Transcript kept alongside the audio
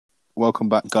Welcome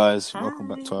back, guys. Hi. Welcome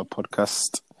back to our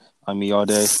podcast. I'm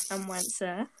Iyade. I'm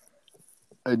Wansa.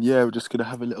 And yeah, we're just gonna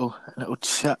have a little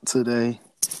chat today.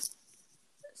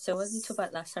 So what did we talk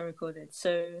about last time recorded?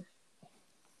 So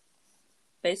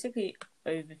basically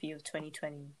overview of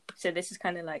 2020. So this is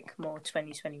kind of like more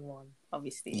 2021,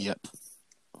 obviously. Yep.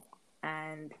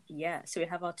 And yeah, so we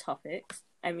have our topics.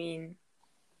 I mean,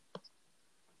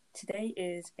 today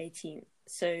is 18th.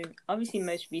 So obviously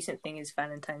most recent thing is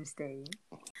Valentine's Day.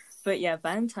 But yeah,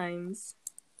 Valentine's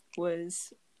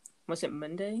was it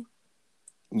Monday?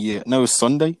 Yeah. No, it's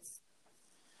Sunday.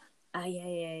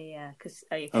 Yeah. Because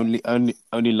okay.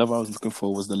 Only love I was looking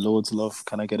for was the Lord's love.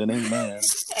 Can I get an amen?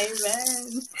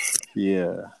 Amen.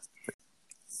 Yeah.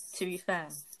 To be fair,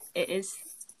 it is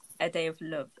a day of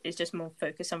love. It's just more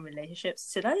focused on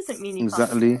relationships. So that doesn't mean you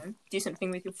Exactly. can't do something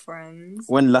with your friends.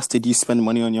 When last did you spend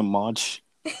money on your Marge?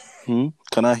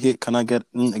 Can I get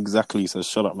exactly? So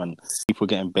shut up, man. People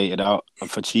getting baited out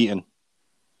for cheating.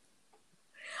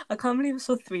 I can't believe I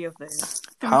saw 3 of those.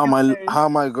 How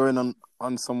am I going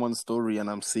on someone's story and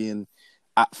I'm seeing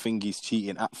at Fingy's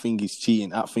cheating, at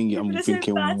Fingy. I'm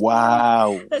thinking,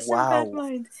 wow. So bad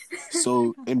mind.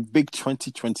 So in big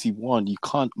 2021, you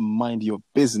can't mind your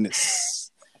business.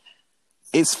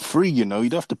 It's free, you know. You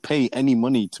don't have to pay any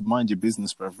money to mind your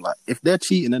business, bro. Like if they're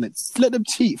cheating, then let them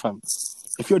cheat, fam.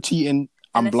 If you're cheating,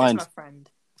 I'm Unless blind. It's my friend,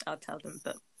 I'll tell them.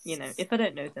 But if I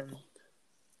don't know them.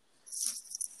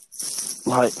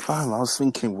 Like, fam, I was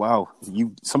thinking, wow,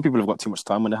 some people have got too much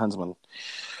time on their hands, man.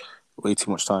 Way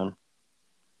too much time.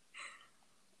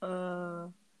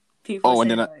 People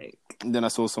say, then I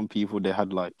saw some people, they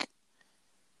had like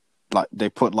they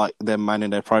put like their man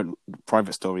in their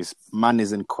private stories. Man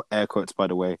is in air quotes, by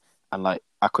the way, and like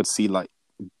I could see like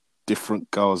different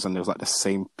girls, and there was like the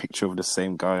same picture of the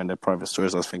same guy in their private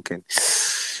stories. I was thinking,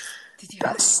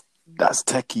 that's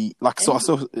techie. Like, so I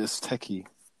saw it's techie.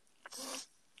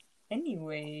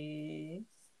 Anyway,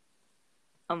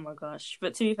 oh my gosh!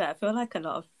 But to be fair, I feel like a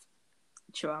lot of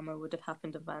drama would have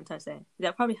happened on Valentine's Day.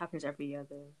 That probably happens every year,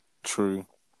 though. True.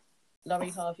 Laurie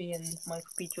Harvey and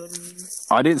Michael B. Jordan.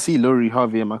 I didn't see Laurie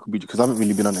Harvey and Michael B. because I haven't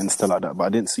really been on Insta like that, but I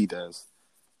didn't see theirs.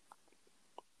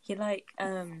 He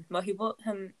he bought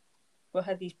him,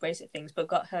 had these bracelet things, but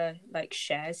got her like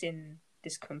shares in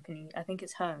this company. I think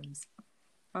it's Hermes.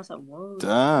 I was like, whoa.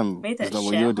 Damn. Is that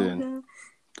what you're doing?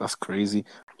 That's crazy.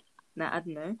 Nah, I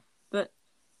don't know. But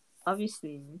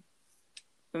obviously,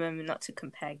 remember not to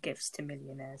compare gifts to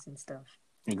millionaires and stuff.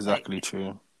 Exactly,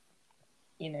 true.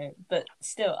 But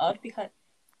still, I'd be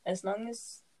as long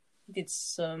as you did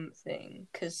something,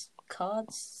 because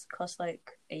cards cost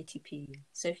like 80p.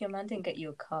 So if your man didn't get you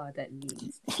a card, at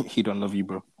least he don't love you,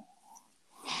 bro.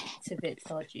 It's a bit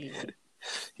dodgy.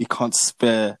 He can't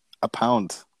spare a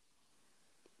pound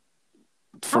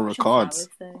for a card.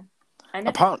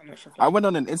 I went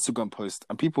on an Instagram post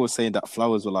and people were saying that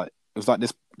flowers were like, it was like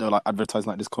this, they were like advertising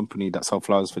like this company that sell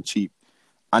flowers for cheap,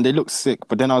 and they looked sick.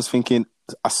 But then I was thinking,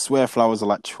 I swear flowers are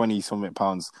like 20 something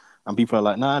pounds, and people are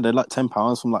like, nah, they're like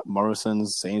 £10 from like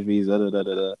Morrison's, Sainsbury's, and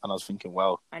I was thinking,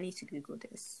 wow. I need to Google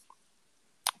this.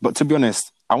 But to be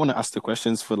honest, I want to ask the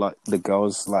questions for like the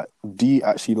girls. Like, do you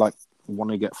actually like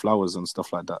want to get flowers and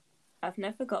stuff like that? I've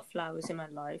never got flowers in my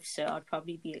life, so I'd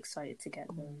probably be excited to get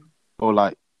them. Or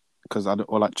like,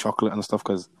 or like chocolate and stuff,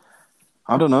 because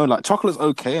I don't know, like chocolate's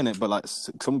okay in it, but like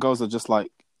some girls are just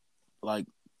like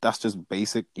that's just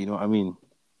basic, you know what I mean?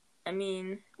 I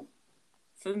mean,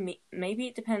 for me, maybe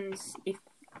it depends if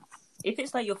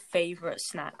it's like your favorite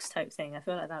snacks type thing. I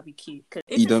feel like that'd be cute. Because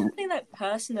if it's something like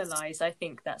personalized, I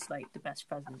think that's like the best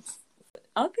presents.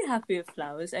 I'd be happy with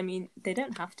flowers. I mean, they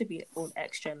don't have to be all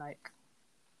extra like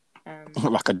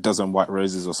like a dozen white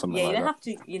roses or something. Yeah, you don't have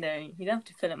to. You don't have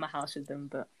to fill up my house with them.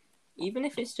 But even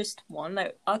if it's just one,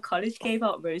 like our college gave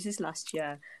out roses last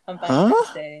year on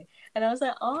Valentine's Day, and I was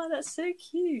like, oh, that's so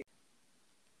cute.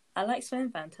 I like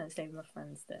spending Valentine's Day with my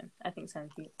friends, though. I think it's so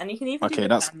cute, and you can even do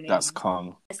that's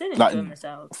calm. I still enjoy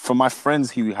myself. For my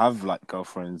friends who have like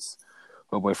girlfriends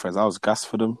or boyfriends, I was gassed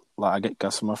for them. Like I get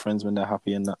gassed for my friends when they're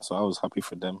happy and that, so I was happy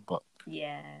for them. But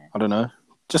yeah, I don't know.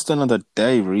 Just another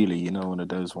day, really, one of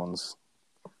those ones.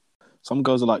 Some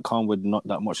girls are like calm with not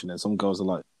that much, and then some girls are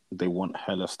like, they want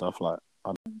hella stuff. Like,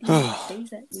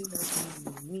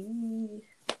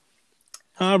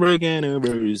 heartbreak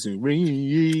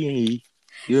anniversary,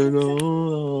 you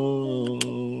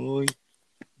know.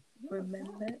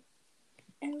 Remember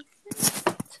every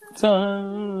time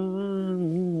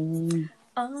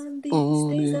on these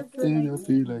days I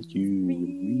feel like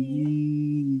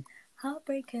you.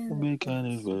 Heartbreak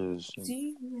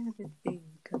anniversary.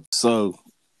 So,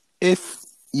 if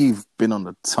you've been on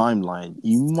the timeline,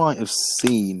 you might have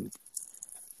seen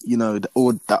you know,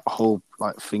 all that whole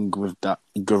like thing with that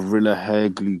Gorilla Hair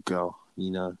Glue girl,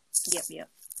 you know. Yep.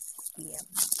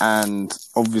 And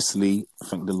obviously,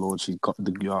 thank the Lord, she got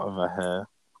the glue out of her hair.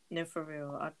 No, for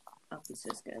real, I'd be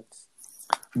so scared.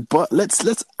 But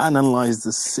let's analyze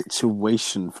the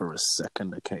situation for a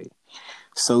second, okay?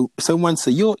 So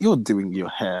Wensa, you're doing your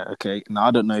hair, okay? Now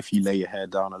I don't know if you lay your hair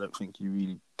down. I don't think you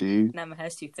really do. No, my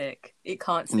hair's too thick. It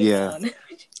can't stay down.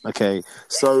 Okay.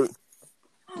 So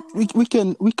we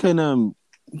can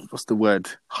what's the word?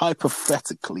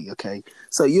 Hypothetically, okay.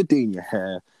 So you're doing your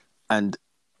hair, and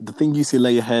the thing you say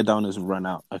lay your hair down is run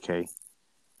out, okay?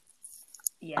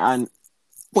 Yeah. And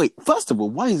wait, first of all,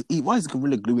 why is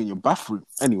Gorilla Glue in your bathroom?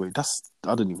 Anyway,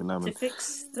 I don't even know, man. To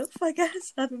fix stuff, I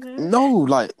guess. I don't know.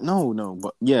 No,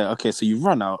 but yeah, okay. So you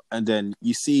run out, and then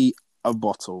you see a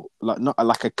bottle, not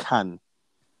like a can.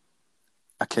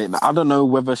 Okay, now I don't know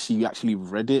whether she actually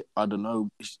read it. I don't know.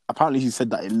 Apparently, she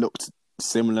said that it looked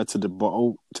similar to the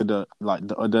bottle, to the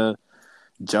other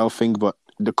gel thing, but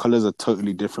the colors are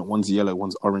totally different. One's yellow,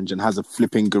 one's orange, and has a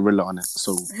flipping gorilla on it.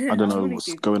 So I don't know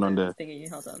what's going on there.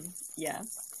 Hold on. Yeah.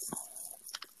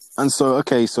 And so,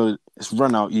 okay, so it's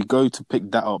run out. You go to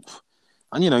pick that up,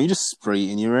 and you just spray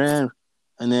it in your hair,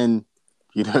 and then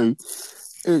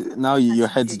now your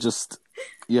head's just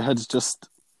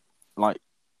like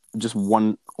just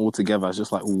one altogether. It's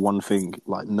just like one thing,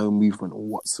 like no movement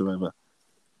whatsoever.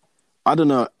 I don't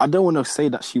know. I don't want to say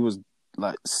that she was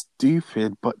like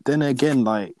stupid, but then again,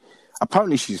 like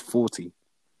apparently she's 40.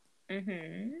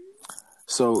 Mm-hmm.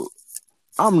 So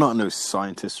I'm not no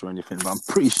scientist or anything, but I'm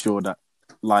pretty sure that,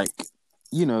 like,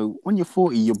 when you're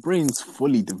 40, your brain's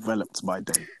fully developed by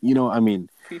then. You know what I mean?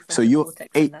 So you're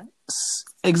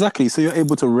exactly. So you're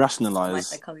able to rationalize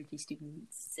psychology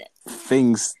students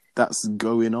things that's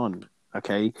going on.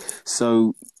 Okay,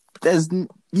 so there's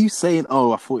you saying,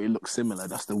 "Oh, I thought it looked similar."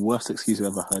 That's the worst excuse I've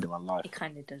ever heard in my life. It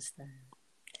kind of does, though.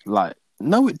 Like,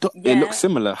 no, it looks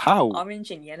similar. How?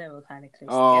 Orange and yellow are kind of close.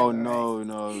 Oh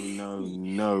together,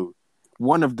 no!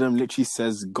 One of them literally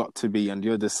says "got to be," and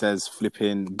the other says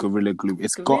 "flipping Gorilla Glue."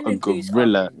 It's got a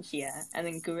gorilla. Orange, yeah, and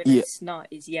then Gorilla Snot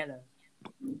is yellow.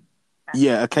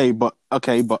 Yeah, okay,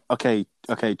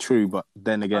 true. But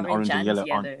then again, orange and yellow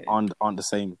aren't the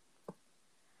same.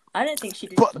 I don't think she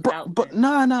did. But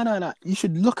no. You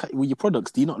should look at with your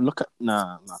products. Do you not look at?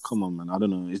 Nah. Come on, man. I don't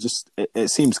know. It's just it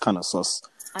seems kind of sus.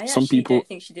 Some people don't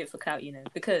think she did it for clout,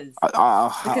 because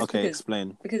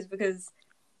explain. Because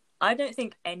I don't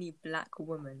think any black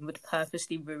woman would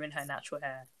purposely ruin her natural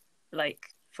hair, like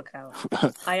for clout.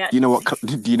 Do you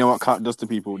know what clout does to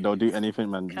people? They'll do anything,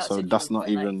 man. Clout so that's not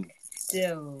even.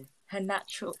 Still, her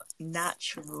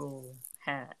natural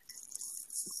hair.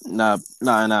 Nah.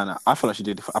 I feel like she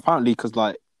did. Apparently, because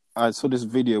like I saw this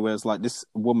video where it's like this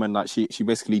woman, like she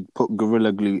basically put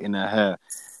Gorilla Glue in her hair,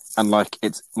 and like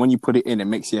it's when you put it in, it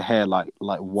makes your hair like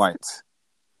white.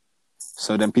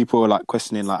 So then people were like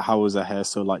questioning like how was her hair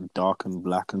so like dark and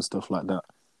black and stuff like that.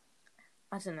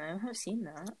 I don't know. I haven't seen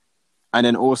that. And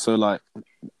then also like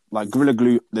Gorilla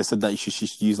Glue, they said that she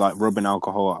should use like rubbing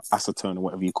alcohol or acetone or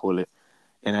whatever you call it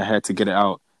in her hair to get it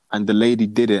out. And the lady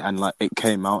did it, and like it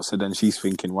came out. So then she's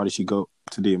thinking, why did she go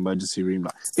to the emergency room?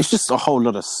 Like, it's just a whole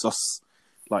lot of sus.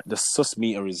 Like the sus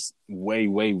meter is way,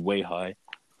 way, way high.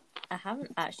 I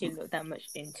haven't actually looked that much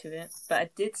into it, but I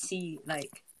did see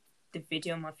like the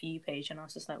video on my For You page, and I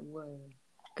was just like, whoa,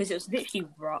 because it was literally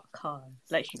rock hard.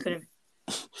 Like she couldn't.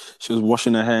 She was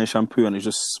washing her hair in shampoo, and it's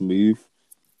just smooth.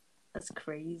 That's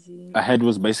crazy. Her head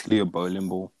was basically a bowling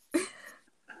ball.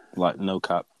 Like no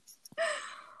cap.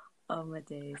 Oh my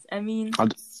days! I mean,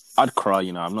 I'd cry.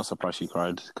 I'm not surprised she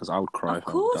cried because I would cry. Of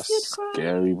course, you'd cry.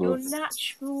 Scary, bro. Your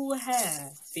natural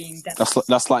hair being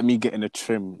that's like me getting a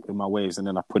trim in my waves, and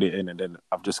then I put it in, and then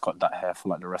I've just got that hair for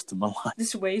like the rest of my life.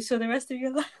 This waves for the rest of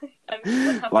your life. I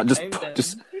mean, like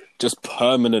just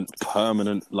permanent.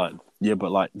 Like yeah,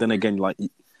 but like then again, like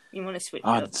you want to switch it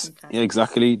up sometimes. Yeah,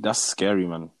 exactly. That's scary,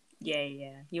 man. Yeah.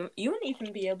 You wouldn't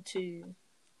even be able to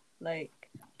like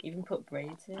even put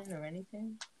braids in or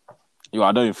anything. Yeah,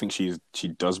 I don't even think she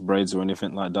does braids or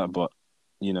anything like that, but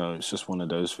it's just one of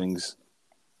those things.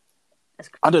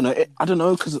 I don't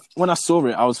know, because when I saw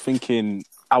it, I was thinking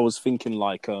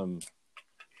like I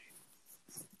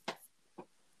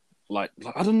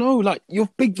don't know, like you're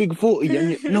big 40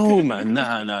 and no man,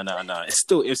 nah. It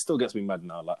still gets me mad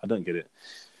now. Like I don't get it.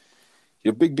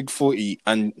 You're big 40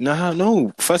 and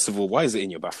no. First of all, why is it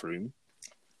in your bathroom?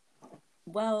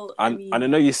 Well, I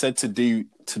know you said to do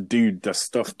the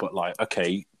stuff, but like,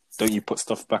 okay, don't you put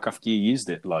stuff back after you used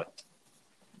it? Like,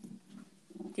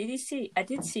 did you see? I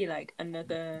did see like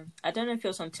another. I don't know if it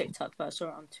was on TikTok, but I saw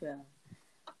it on Twitter.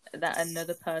 that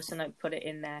another person like put it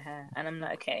in their hair, and I'm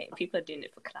like, okay, people are doing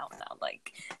it for clout now.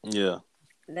 Like, yeah.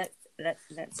 let's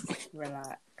relax.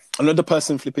 Another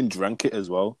person flipping drank it as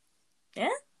well. Yeah.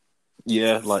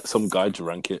 Yeah, like some guy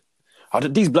drank it. How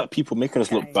did these black people making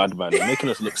us look bad, man? They're making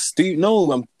us look stupid.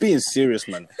 No, I'm being serious,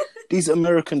 man. These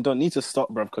Americans don't need to stop,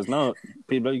 bruv, because now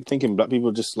people are thinking black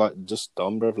people just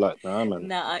dumb, bruv. Like, nah, man.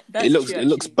 Nah, it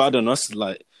looks bad on us.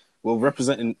 Like, we're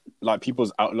representing like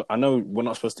people's outlook. I know we're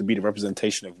not supposed to be the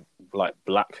representation of like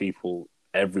black people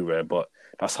everywhere, but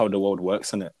that's how the world works,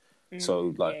 isn't it?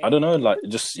 So, like, I don't know, like,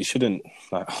 just you shouldn't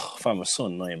like. Oh, fam, it's so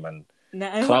annoying, man. No,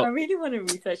 I really want to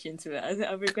research into it.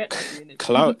 I regret not doing it.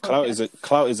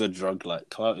 Clout is a drug. Like,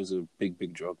 clout is a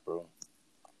big drug, bro.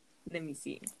 Let me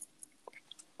see.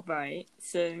 Right,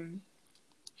 so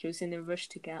she was in a rush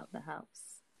to get out of the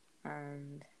house,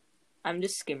 and I'm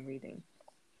just skim reading.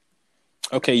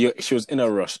 Okay, she was in a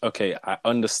rush. Okay, I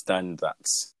understand that.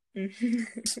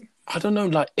 I don't know,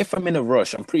 like, if I'm in a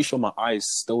rush, I'm pretty sure my eyes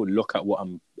still look at what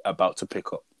I'm about to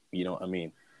pick up. You know what I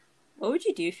mean? What would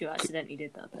you do if you accidentally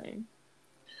did that, though?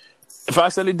 If I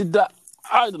accidentally did that,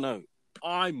 I don't know.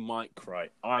 I might cry.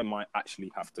 I might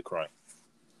actually have to cry.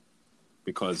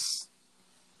 Because,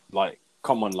 like,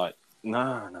 come on, like,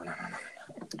 no.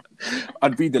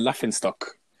 I'd be the laughing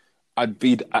stock. I'd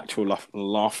be the actual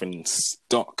laughing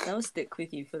stock. That'll stick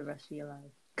with you for the rest of your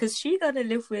life. Because she got to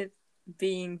live with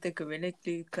being the Gorilla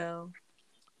Glue girl.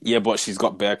 Yeah, but she's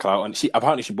got bare clout. And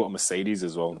apparently she bought a Mercedes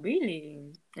as well.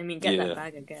 Really? I mean, get that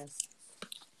bag, I guess.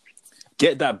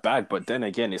 Get that bag, but then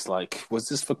again, it's like, was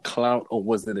this for clout or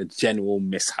was it a general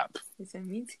mishap? If I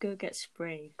need to go get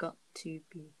spray, got to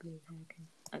be blue.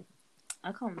 Okay.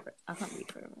 I can't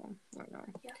read very well right now.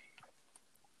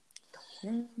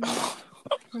 Yeah.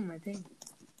 Oh my thing.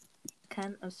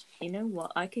 You know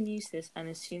what? I can use this, and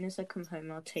as soon as I come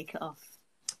home, I'll take it off.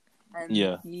 And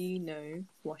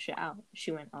wash it out.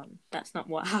 She went on. That's not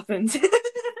what happened.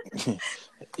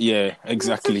 Yeah,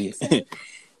 exactly.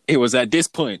 It was at this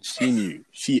point she knew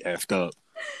she effed up.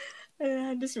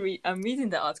 I'm reading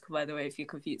the article, by the way, if you're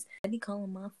confused. Let me call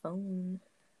on my phone.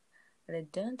 And I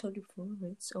done told you before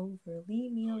it's over.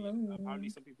 Leave me alone. Yeah. Apparently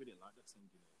some people didn't like that song,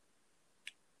 you know.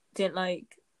 Didn't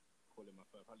like... Calling my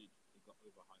phone. Apparently it got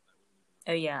overhyped.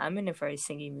 Oh yeah, I'm in a very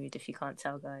singy mood, if you can't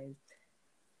tell, guys.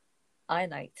 I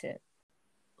liked it.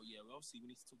 But yeah, well, obviously we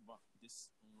need to talk about this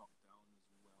lockdown as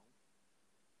well.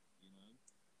 You know?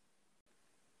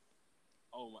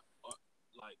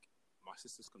 Like, my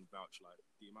sisters can vouch, like,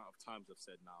 the amount of times I've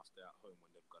said, nah, stay at home when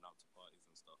they've gone out to parties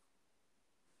and stuff.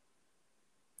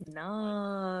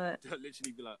 No. Like,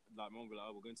 literally be like mom will be like,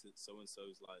 oh, we're going to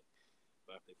so-and-so's, like,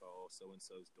 birthday party, or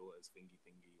so-and-so's daughter's thingy,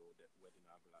 or their wedding.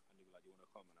 I'll be like, and they'll be like, do you want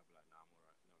to come? And I'll be like, nah, I'm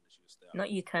alright. No, let's just stay at home.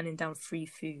 Not you turning down free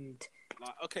food.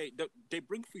 Like, okay, they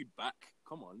bring food back.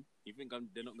 Come on. You think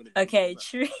they're not going to... Okay,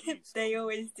 true. They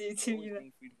always do too. Always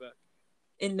bring food back.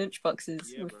 In lunch boxes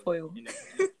with foil.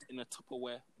 In a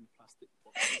Tupperware, in plastic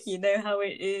boxes. You know how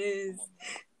it is. On,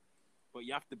 but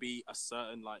you have to be a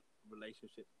certain, like,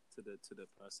 relationship to the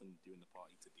person doing the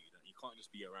party to do that. You can't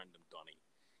just be a random Donny.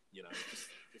 You know, just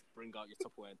bring out your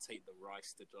Tupperware and take the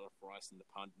rice, the jollof rice and the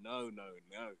pound. No.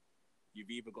 You've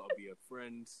either got to be a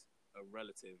friend, a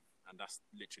relative, and that's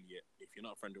literally it. If you're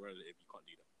not a friend or relative, you can't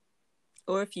do that.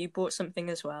 Or if you bought something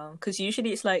as well, because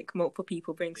usually it's like multiple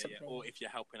people bring something. Yeah. Or if you're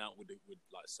helping out with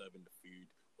like serving the food,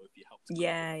 or if you help.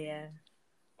 Yeah.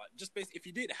 Like, just basically, if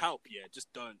you did help,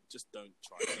 just don't try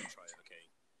it. Don't try it, okay?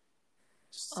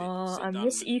 Sit I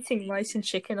miss eating rice and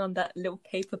chicken on that little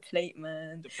paper plate,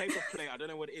 man. The paper plate, I don't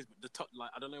know what it is, but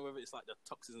I don't know whether it's like the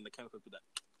toxins and the chemicals, but that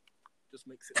just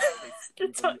makes it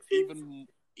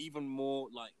even more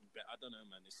like, I don't know,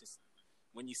 man. It's just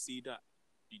when you see that,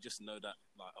 you just know that,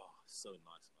 like, oh, so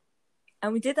nice, man.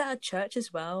 And we did that at church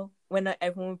as well, when like,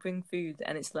 everyone would bring food,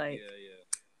 and it's like... Yeah.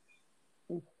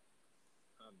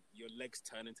 Your legs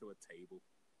turn into a table.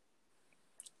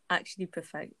 Actually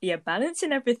perfect. Yeah,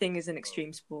 balancing everything is an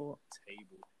extreme sport.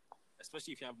 Table.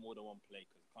 Especially if you have more than one plate,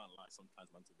 because you can't, like,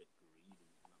 sometimes man's a bit greedy.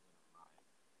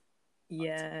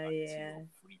 Yeah. 2 or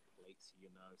 3 plates, you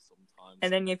know, sometimes.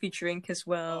 And then you have your drink as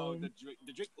well. Oh, the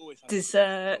drink always has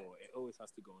dessert. To go on the floor. It always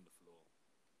has to go on the floor.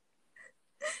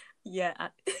 Yeah.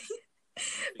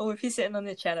 Or if you're sitting on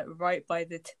the chair, like, right by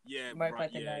the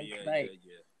leg.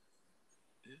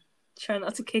 Try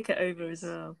not to kick it over as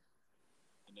well.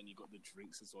 And then you got the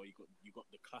drinks as well. You got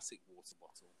the classic water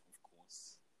bottle, of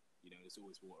course. You know, there's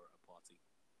always water at a party.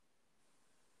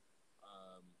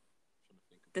 Trying to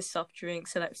think of the soft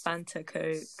drinks, so like Fanta,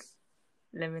 Coke,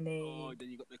 lemonade. Oh, then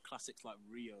you got the classics like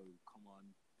Rio. Come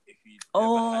on, if you ever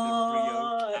had a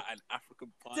Rio at an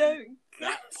African party,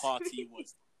 that party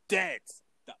was dead.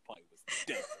 That party was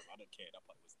dead, bro. I don't care. That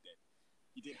party was dead.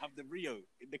 You didn't have the Rio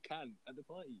in the can at the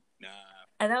party. Nah.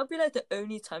 And that would be like the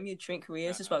only time you drink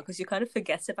Rios as well, because you kind of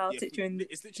forget about it during the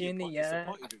year.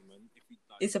 It's a party drink, man.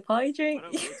 It's a party drink.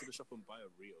 I don't go to the shop and buy a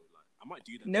Rio. Like, I might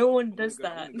do that. No one does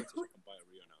that. I'm gonna go to the shop and buy a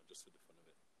Rio now, just for the fun of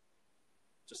it.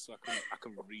 Just so I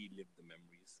can relive the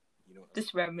memories. You know.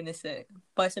 Just reminisce it.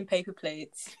 Buy some paper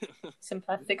plates, some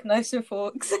plastic knives and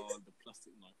forks. Oh, the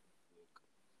plastic knife and fork.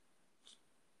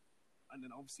 And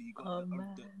then obviously you got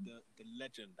the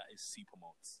legend that is super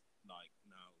malts. Like,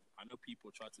 now I know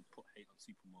people try to put hate on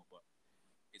super malt, but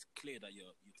it's clear that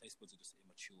your taste buds are just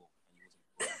immature and you wasn't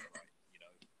brought right, you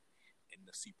know, in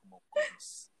the super malt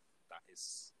goodness that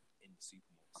is in the super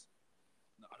malts.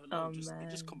 No, I don't know.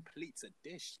 It just completes a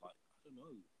dish. Like, I don't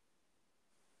know.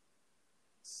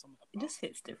 It just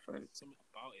hits different. Something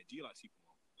about it. Do you like super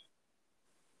malt?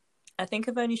 I think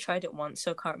I've only tried it once,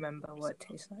 so I can't remember what it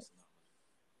tastes like.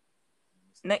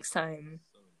 Next time.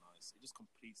 So nice. It just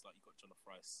completes, like, you got jollof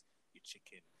rice, your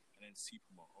chicken, and then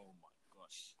super malt. Oh my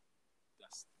gosh,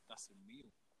 that's a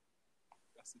meal.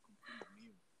 That's a complete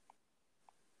meal.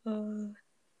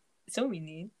 It's all we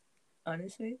need,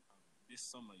 honestly. This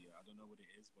summer, yeah, I don't know what it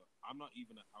is, but I'm not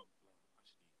even out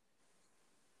actually,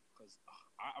 because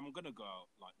I'm gonna go out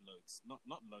like loads, not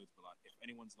loads, but like if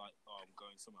anyone's like, oh, I'm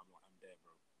going somewhere, I'm like, I'm there,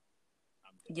 bro.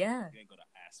 I'm there. Yeah. You ain't got to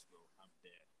ask, bro. I'm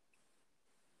there.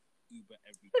 Uber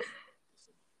everywhere. Uber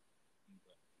flipping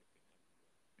everywhere.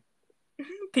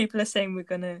 People are saying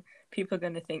people are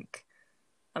gonna think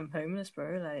I'm homeless,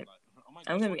 bro. Like oh my gosh,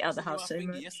 I'm gonna be out of the house so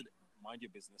much. Yesterday. Mind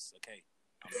your business, okay?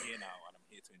 I'm here now and I'm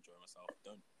here to enjoy myself.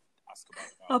 Don't ask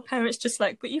about our parents just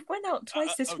like, but you've went out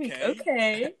twice this week.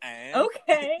 Okay. And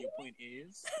okay. Your point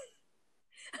is,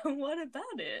 and what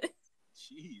about it?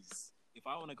 Jeez. If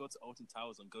I want to go to Alton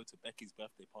Towers and go to Becky's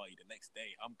birthday party the next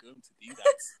day, I'm going to do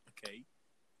that. Okay,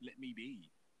 let me be.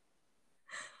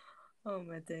 Oh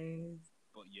my days.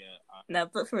 But yeah. No,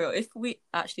 but for real, if we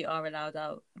actually are allowed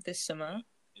out this summer,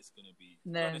 it's gonna be.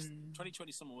 Then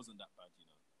 2020 summer wasn't that bad, you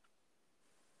know.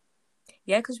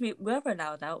 Yeah, because we were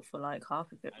allowed out for like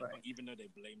half of it, right? But even though they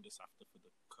blamed us after for the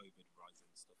COVID rise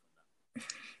and stuff and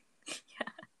that.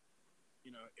 Yeah.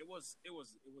 You know, it was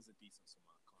a decent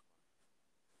summer. I can't lie.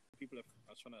 People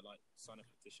are trying to like sign a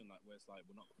petition like where it's like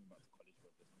we're not coming back to college,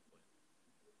 but there's no point.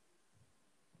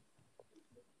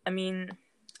 I mean,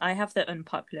 I have the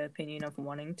unpopular opinion of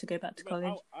wanting to go back to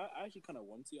college. I actually kind of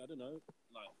want to. I don't know,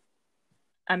 like.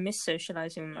 I miss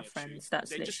socializing with my friends. True.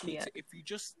 That's literally it. If you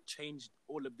just changed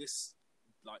all of this,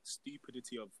 like,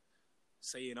 stupidity of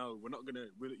saying, "Oh, we're not gonna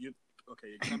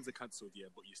okay, exams are cancelled, yeah,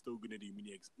 but you're still gonna do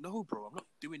mini exams." No, bro, I'm not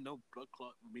doing no blood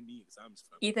clot mini exams.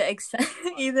 Fam. Either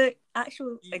either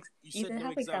actual either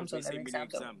have exams or no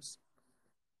exams.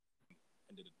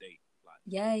 End of the day, like.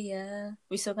 Yeah,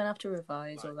 we're still gonna have to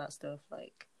revise all that stuff,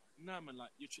 like. Nah, man,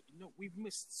 like we've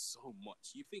missed so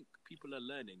much. You think people are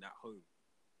learning at home?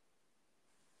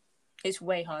 It's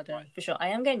way harder, for sure. I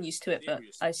am getting used to it, but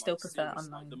I still prefer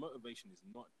online. Like, the motivation is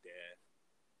not there.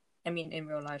 I mean, in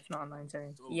real life, not online,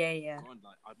 sorry. Yeah. God,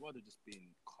 like, I'd rather just be in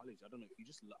college. I don't know.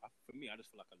 For me, I just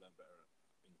feel like I learn better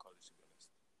in college, to be honest.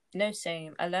 No,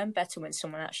 same. I learn better when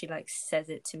someone actually, like, says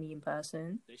it to me in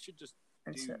person. They should just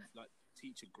like,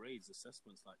 teacher grades,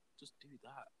 assessments. Like, just do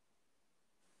that.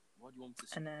 Why do you want me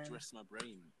to stress my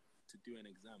brain to do an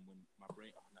exam when my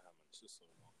brain... Oh, nah, man, it's just so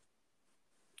long.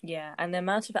 Yeah, and the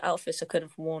amount of outfits I could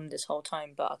have worn this whole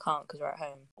time, but I can't because we're at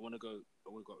home. I want to go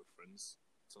with friends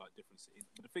to like different cities.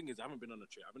 But the thing is, I haven't been on a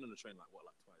train. I've been on a train like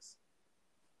twice,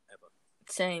 ever.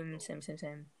 Same.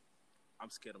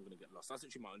 I'm scared I'm gonna get lost. That's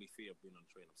actually my only fear of being on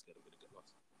a train. I'm scared I'm gonna get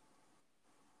lost.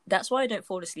 That's why I don't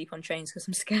fall asleep on trains, because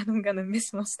I'm scared I'm gonna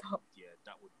miss my stop. Yeah,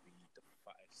 that would be the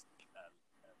fattest.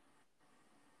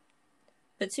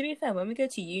 But to be fair, when we go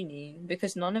to uni,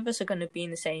 because none of us are gonna be in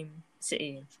the same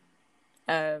city.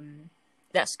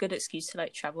 That's a good excuse to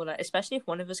like travel, like especially if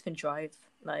one of us can drive,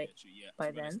 like by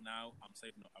then. Now I'm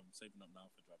saving up now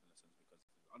for driving lessons because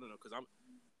I don't know, because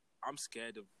I'm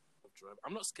scared of driving.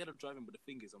 I'm not scared of driving, but the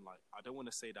thing is, I'm like, I don't want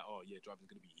to say that. Oh yeah,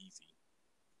 driving's gonna be easy.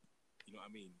 You know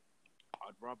what I mean?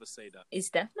 I'd rather say that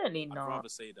it's definitely not. I'd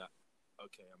rather say that.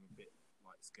 Okay, I'm a bit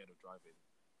like scared of driving,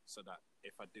 so that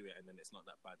if I do it and then it's not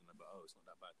that bad, and I'm like, oh, it's not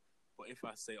that bad. But if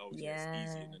I say, oh, yeah,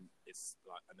 it's easy, and then it's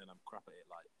like, and then I'm crap at it,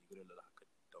 like, you're gonna look like a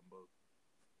dumbo.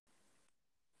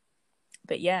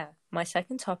 But yeah, my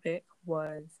second topic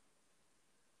was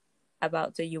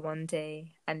about the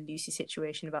Yewande and Lucy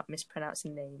situation about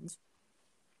mispronouncing names.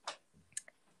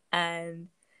 And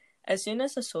as soon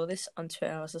as I saw this on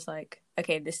Twitter, I was just like,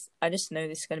 okay, I just know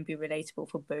this is going to be relatable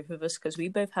for both of us because we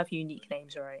both have unique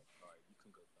names, right? You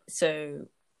can go first. So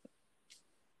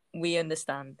we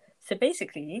understand. So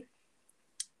basically,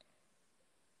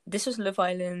 this was Love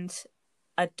Island.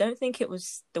 I don't think it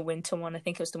was the winter one. I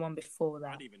think it was the one before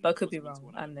that. But I could be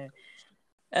wrong. I don't know.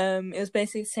 It was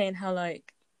basically saying how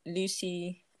like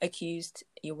Lucy accused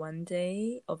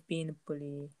Yewande of being a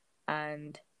bully,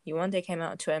 and Yewande came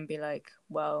out to her and be like,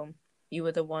 well, you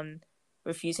were the one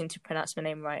refusing to pronounce my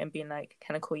name right and being like,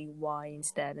 can I call you Y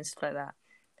instead and stuff like that.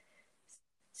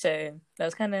 So that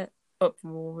was kind of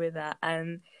uproar with that,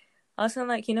 and I was kind of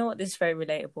like, you know what, this is very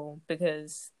relatable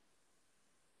because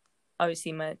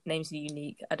obviously my name's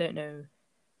unique. I don't know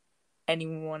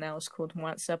anyone else called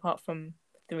Mwansa apart from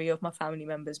 3 of my family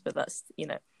members, but that's, you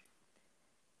know.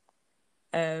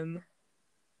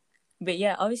 But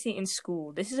yeah, obviously in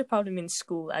school, this is a problem in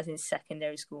school as in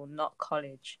secondary school, not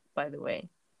college, by the way.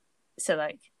 So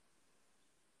like,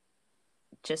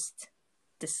 just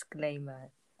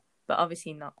disclaimer, but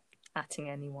obviously not atting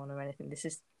anyone or anything. This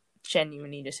is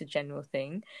genuinely just a general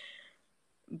thing.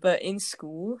 But in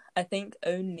school, I think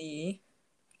only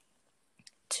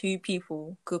 2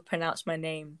 people could pronounce my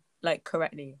name like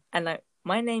correctly, and like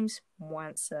my name's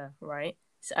Mwansa, right?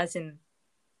 So as in,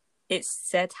 it's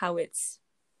said how it's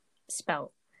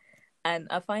spelt, and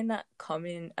I find that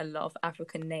common in a lot of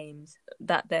African names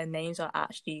that their names are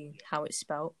actually how it's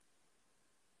spelt.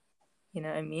 You know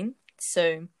what I mean?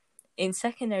 So in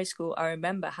secondary school, I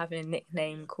remember having a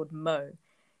nickname called Mo.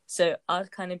 So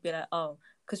I'd kind of be like, oh,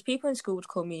 because people in school would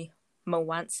call me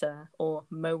Mwansa or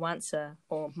Mowansa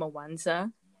or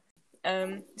Mwanza.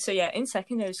 So yeah, in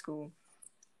secondary school,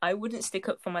 I wouldn't stick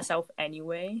up for myself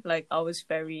anyway. Like I wasn't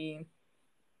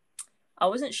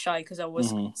shy because I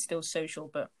was still social,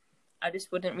 but I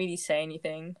just wouldn't really say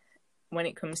anything when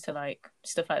it comes to like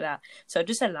stuff like that. So I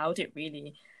just allowed it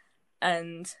really.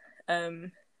 And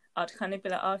I'd kind of be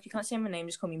like, oh, if you can't say my name,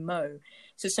 just call me Mo.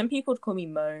 So some people would call me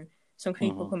Mo, some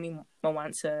people call me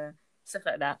Mwansa, stuff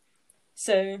like that.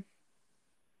 So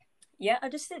yeah, I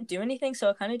just didn't do anything. So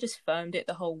I kind of just firmed it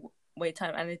the whole way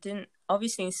time. And I didn't,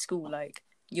 obviously in school, like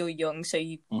you're young, so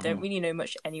you don't really know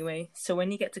much anyway. So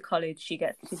when you get to college, you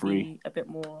get to be a bit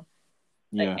more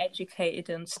like educated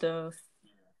and stuff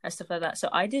like that. So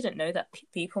I didn't know that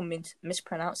people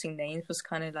mispronouncing names was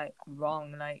kind of like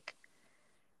wrong. Like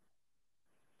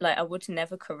I would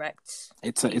never correct.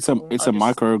 It's a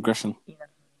microaggression. You know,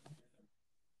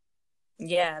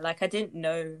 yeah, like I didn't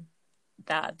know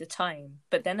that at the time,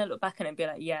 but then I look back and I'd be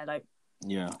like, yeah, like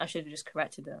I should have just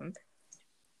corrected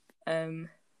them.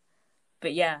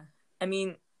 But yeah, I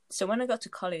mean, so when I got to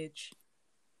college,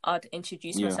 I'd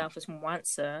introduce myself as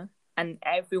Mwansa, and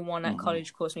everyone at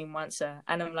college calls me Mwansa,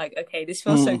 and I'm like, okay, this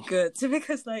feels so good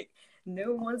because like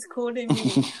no one's calling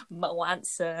me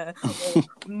Mwansa or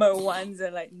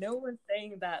Mowanza, like no one's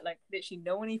saying that, like literally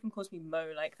no one even calls me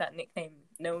Mo, like that nickname.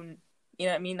 No one, you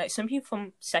know what I mean? Like some people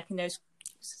from secondary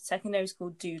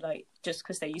school do, like just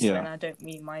because they're used to it, and I don't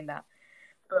really mind that.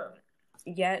 But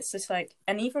yeah, it's just like,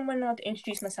 and even when I'd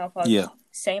introduce myself, I'd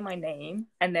say my name,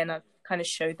 and then I'd kind of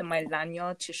show them my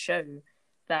lanyard to show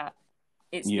that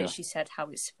it's literally said how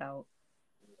it's spelled.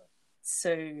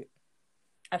 So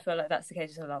I feel like that's the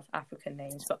case with a lot of African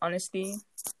names. But honestly,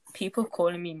 people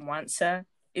calling me Mwansa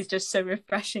is just so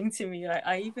refreshing to me. Like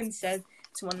I even said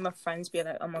to one of my friends, be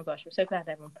like, oh my gosh, I'm so glad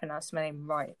everyone pronounced my name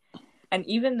right. And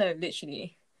even though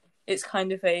literally it's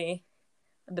kind of the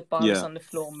bar is on the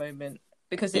floor moment,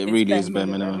 because it really is bare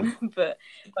minimum. But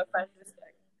my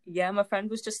friend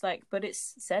was just like, but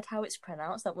it's said how it's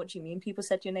pronounced. Like, what do you mean? People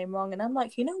said your name wrong. And I'm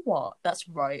like, you know what? That's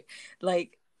right.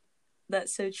 Like,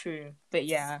 that's so true. But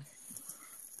yeah,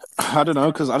 I don't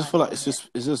know, because I just feel like it's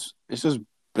just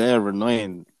bare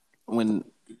annoying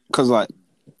because like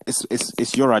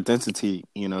it's your identity,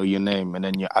 you know, your name, and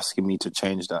then you're asking me to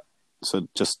change that. So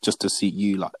just to suit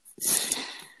you, like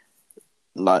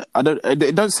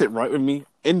it don't sit right with me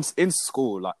in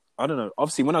school. Like I don't know.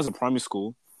 Obviously, when I was in primary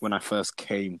school, when I first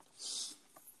came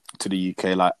to the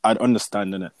UK, like I'd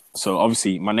understand in it. So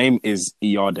obviously, my name is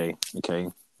Iyade. Okay,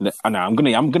 and I'm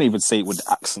gonna even say it with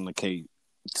the accent. Okay,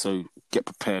 so get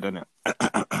prepared, innit?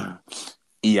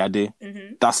 Iyade.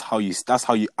 That's how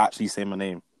you actually say my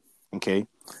name. Okay,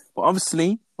 but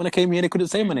obviously, when I came here, they couldn't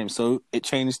say my name, so it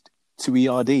changed to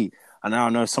Iyade. And now I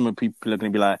know some of the people are gonna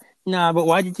be like, nah, but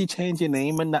why did you change your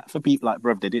name and that for people? Like,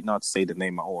 bruv, they didn't know how to say the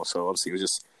name at all. So obviously it was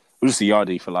just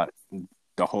Iyade for like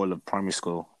the whole of primary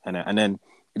school, and then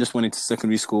it just went into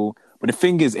secondary school. But the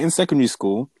thing is, in secondary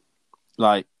school,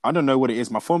 like I don't know what it is.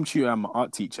 My form tutor and my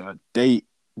art teacher, they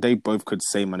both could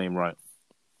say my name right.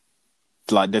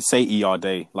 Like they say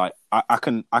Iyade. Like I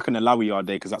can allow Iyade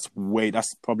because that's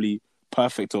probably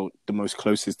perfect or the most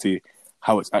closest to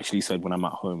how it's actually said when I'm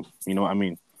at home. You know what I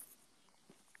mean?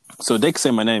 So they could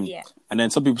say my name, Yeah. and then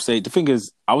some people say the thing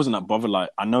is I wasn't that bothered. Like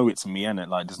I know it's me, and it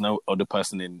like there's no other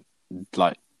person in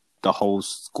like the whole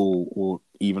school or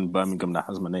even Birmingham that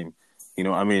has my name. You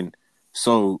know what I mean?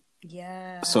 So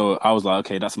Yeah. I was like,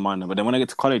 okay, that's mine. But then when I get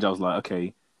to college, I was like,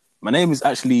 okay, my name is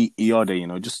actually Iade. You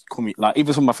know, just call me like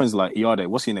even some of my friends are like Iade.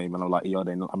 What's your name? And I'm like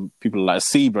Iade. And people are like,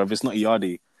 see, bro, if it's not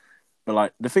Iade. But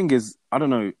like the thing is, I don't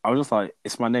know. I was just like,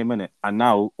 it's my name, innit? And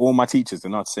now all my teachers, they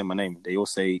know how to say my name. They all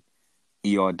say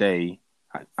Iade.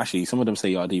 Actually, some of them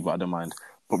say Iade, but I don't mind.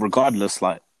 But regardless,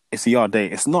 like it's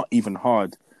Iade. It's not even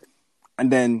hard.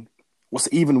 And then what's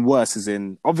even worse is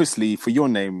in obviously for your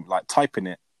name, like typing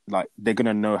it, like they're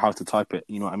gonna know how to type it.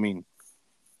 You know what I mean?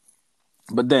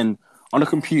 But then on a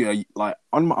computer, like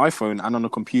on my iPhone and on a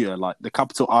computer, like the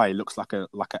capital I looks like a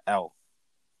L.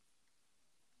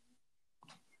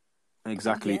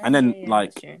 Exactly. And then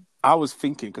like I was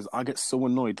thinking because I get so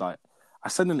annoyed. Like I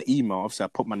send an email. Obviously, I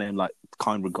put my name like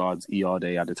kind regards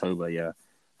Iade Adetoba, yeah.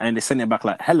 And they send it back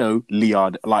like hello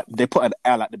Liard. Like they put an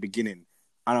L at the beginning,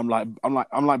 and I'm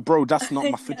like, bro, that's not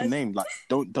my flipping name. Like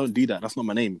don't do that. That's not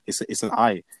my name. It's an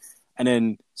I. And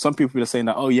then some people are saying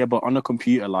that, oh yeah, but on a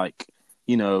computer, like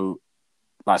you know,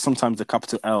 like sometimes the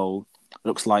capital L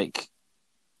looks like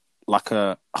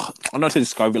a I'm not to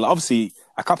describe it. Like obviously,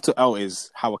 a capital L is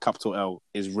how a capital L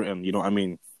is written. You know what I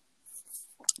mean?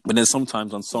 But then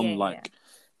sometimes on some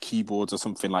keyboards or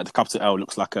something, like the capital L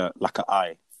looks like a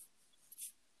I.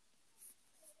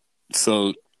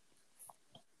 So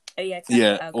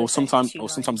or sometimes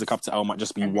the capital L might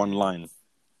just be one line.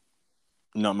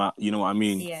 No, you know what I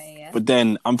mean? Yeah. But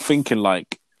then I'm thinking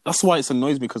like that's why it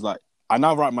annoys me because like I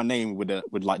now write my name with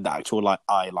like the actual like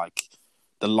I like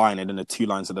the line and then the two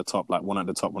lines at the top, like one at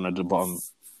the top, one at the bottom.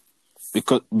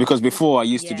 Because before I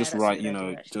used to just write, you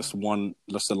know, just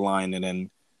a line and then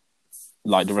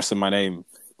like the rest of my name.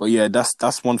 But yeah,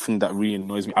 that's one thing that really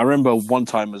annoys me. I remember one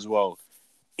time as well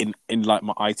in like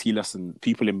my IT lesson,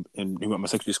 people in who at my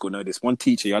secondary school know this. One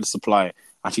teacher, he had a supply,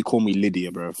 and she called me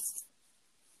Lydia, bro.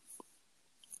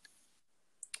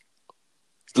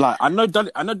 Like I know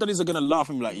Daddies are gonna laugh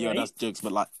at me like, yo, that's jokes,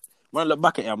 but like when I look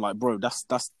back at it, I'm like, bro, that's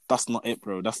not it,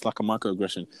 bro. That's like a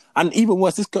microaggression. And even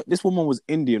worse, this woman was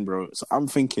Indian, bro. So I'm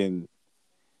thinking,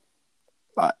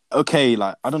 like, okay,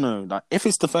 like I don't know, like if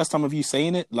it's the first time of you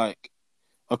saying it, like,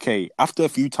 okay, after a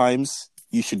few times,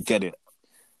 you should get it.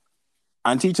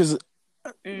 And teachers,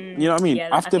 you know what I mean?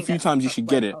 After a few times, you should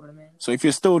get it. So if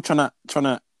you're still trying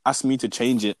to ask me to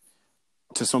change it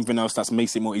to something else that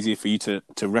makes it more easier for you to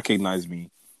recognize me,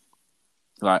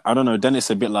 like I don't know, then it's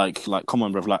a bit like come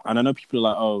on, bro. Like, and I know people are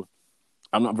like, oh,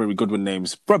 I'm not very good with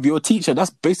names, bro. You're a teacher.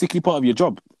 That's basically part of your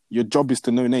job. Your job is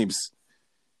to know names.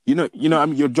 You know. I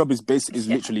mean, your job is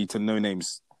literally to know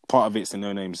names. Part of it's to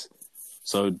know names.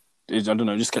 So I don't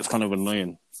know. It just gets kind of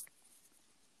annoying.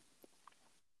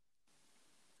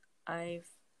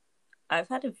 I've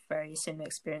had a very similar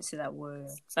experience to that word.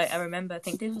 Like I remember, I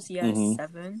think this was year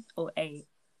 7 or 8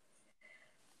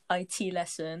 IT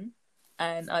lesson,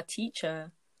 and our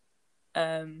teacher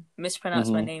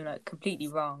mispronounced my name like completely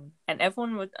wrong, and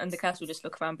everyone in the class would just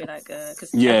look around and be like,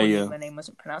 because my name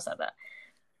wasn't pronounced like that,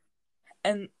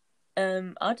 and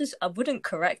I wouldn't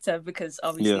correct her because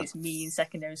obviously it's me in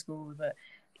secondary school, but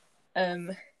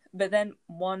then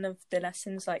one of the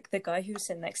lessons, like the guy who was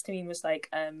sitting next to me was like,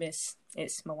 Miss,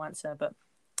 it's Mawansa, but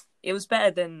it was better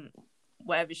than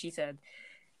whatever she said.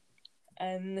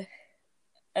 And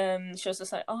she was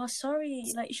just like, oh,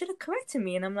 sorry, like you should have corrected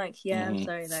me. And I'm like, yeah, I'm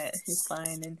sorry, like it's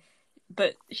fine.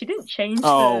 But she didn't change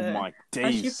my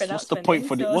days. What's the point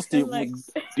for what's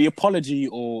the apology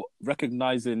or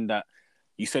recognizing that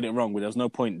you said it wrong, but there was no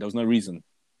point, there was no reason.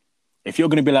 If you're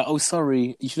gonna be like, oh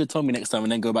sorry, you should have told me next time,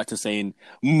 and then go back to saying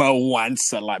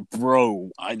Mawansa, like bro,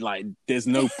 there's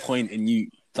no point in you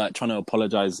like trying to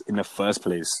apologize in the first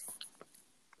place.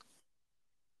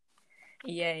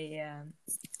 Yeah.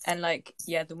 And like,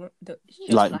 the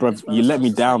like, bro, you let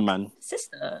me down, man.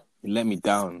 Sister, you let me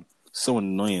down. So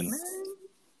annoying. Man.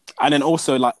 And then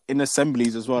also like in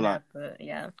assemblies as well,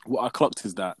 what I clocked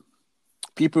is that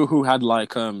people who had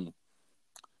I'm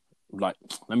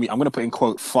gonna put in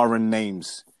quote foreign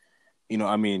names. You know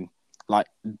what I mean? Like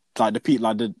the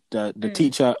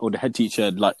teacher or the head teacher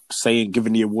like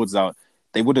giving the awards out,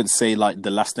 they wouldn't say like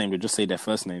the last name, they'd just say their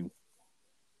first name.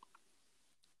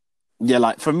 Yeah,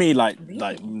 like for me, like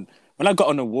when I got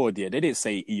an award, they didn't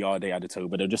say Iade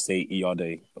Adetoba, they'll just say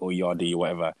Iade or Iade or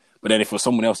whatever. But then if it was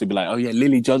someone else, they'd be like, oh yeah,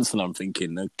 Lily Johnson. I'm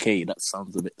thinking, okay, that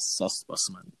sounds a bit suspicious,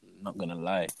 man. Not gonna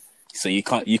lie. So you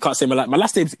can't say my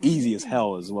last name's easy as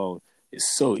hell as well.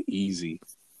 It's so easy.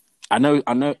 I know.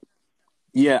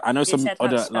 Yeah, I know some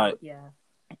other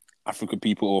African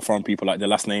people or foreign people, like their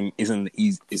last name isn't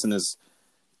as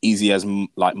easy as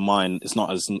like mine. It's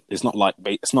not as it's not like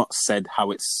it's not said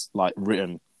how it's like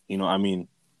written. You know what I mean?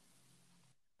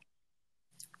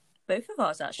 Both of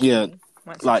ours Yeah,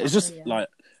 actually. like it's just like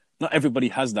not everybody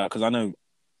has that because I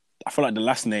feel like the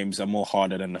last names are more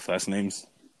harder than the first names.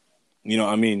 You know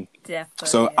what I mean? Definitely,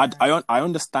 So yeah. I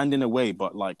understand in a way,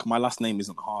 but like my last name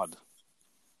isn't hard.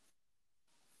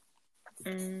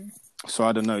 So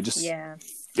I don't know. Just Yeah.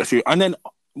 and then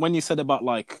when you said about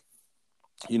like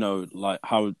like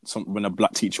how when a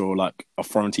black teacher or like a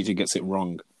foreign teacher gets it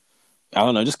wrong, I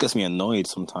don't know. It just gets me annoyed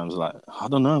sometimes. Like I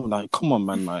don't know. Like come on,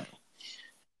 man. Like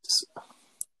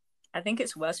I think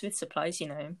it's worse with supplies,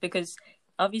 because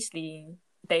obviously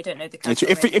they don't know the class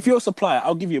if already. you're a supplier,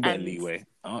 I'll give you a bit of leeway.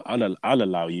 I'll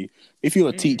allow you. If you're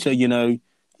a teacher, you've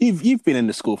been in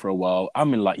the school for a while.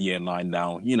 I'm in like year 9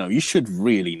 now. You should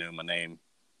really know my name.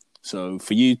 So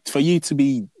for you to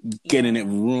be getting it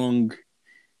wrong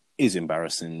is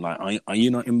embarrassing. Like, are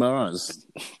you not embarrassed?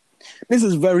 This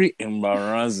is very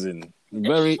embarrassing.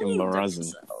 Very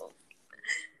embarrassing.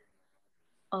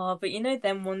 Oh, but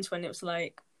them ones when it was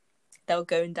like they were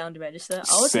going down the register.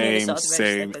 I wasn't near the start of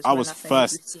the register. I was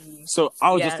first. So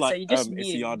I was just like, so you just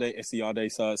it's knew.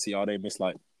 Siade, sir, Siade, miss.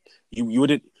 Like, you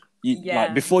wouldn't,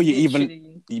 like before you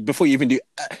even do, before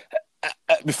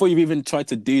you even tried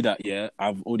to do that, yeah,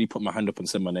 I've already put my hand up and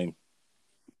said my name.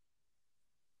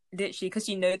 Literally, because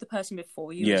you know the person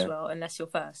before you as well, unless you're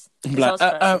first. Like,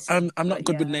 I'm not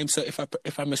good with names, so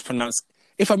if I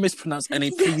mispronounce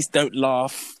any, please don't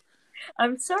laugh.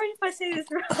 I'm sorry if I say this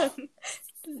wrong.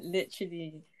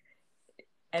 Literally,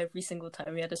 every single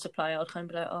time we had a supplier, I'll try and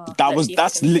be like, "Oh,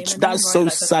 that's so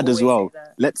sad as well."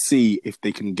 Let's see if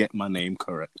they can get my name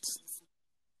correct.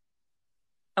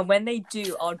 And when they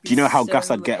do, I'd be. Do you know how gas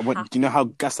I'd get? Do you know how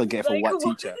gas I'd get if a white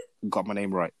teacher got my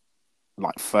name right,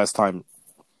 like first time?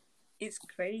 It's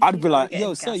crazy. I'd be like,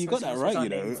 "Yo, sir, you got that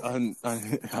right," And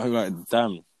I'm like,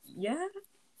 "Damn." Yeah.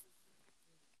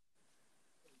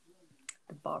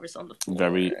 The bar is on the floor.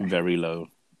 Very, very low.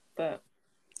 But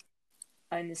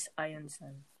I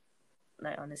understand.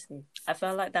 Like, honestly, I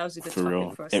felt like that was a good topic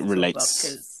real. for us. It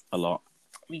relates a lot.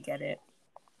 We get it.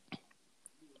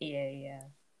 Yeah.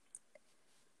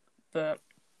 But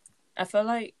I feel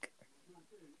like,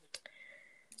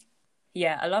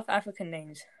 a lot of African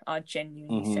names are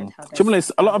genuinely said how they're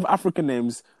a lot of African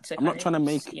names. So I'm not trying to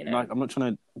make like I'm not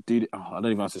trying to do. I don't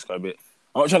even know how to describe it.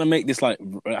 I'm not trying to make this like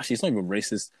actually it's not even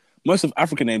racist. Most of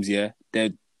African names,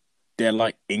 they're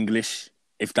like English,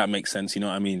 if that makes sense. You know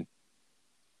what I mean?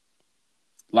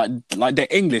 Like they're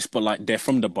English, but like they're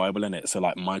from the Bible, innit? So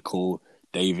like Michael,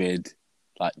 David,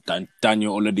 like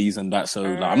Daniel, all of these and that. So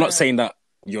like, I'm not saying that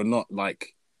you're not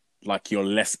like you're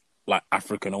less like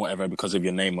African or whatever because of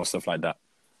your name or stuff like that.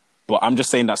 But I'm just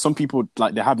saying that some people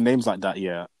like they have names like that,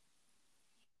 yeah.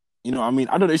 You know what I mean?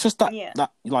 I don't know. It's just that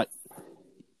that like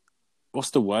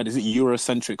what's the word? Is it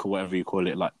Eurocentric or whatever you call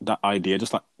it? Like that idea,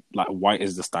 just like white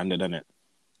is the standard, innit?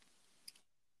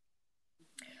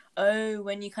 Oh,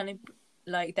 when you kind of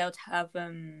like they'll have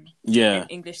an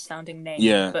English sounding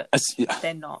name, but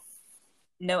they're not.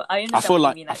 No, I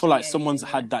understand. I feel like someone's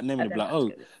had that name and they'll be like,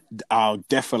 oh,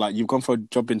 definitely. Like you've gone for a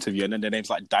job interview and then their name's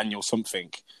like Daniel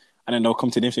something, and then they'll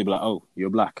come to the interview and be like, oh, you're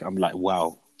black. I'm like,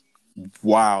 wow,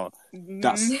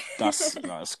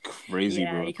 that's crazy,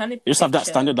 bro. You just have that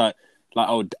standard like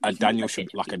oh, a Daniel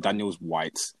a Daniel's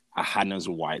white, a Hannah's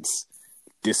white.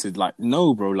 This is like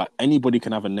no, bro. Like anybody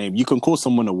can have a name. You can call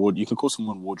someone you can call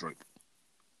someone Wardrobe.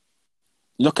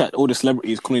 Look at all the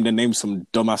celebrities calling their names some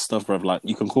dumbass stuff, bro. Like,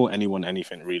 you can call anyone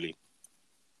anything, really.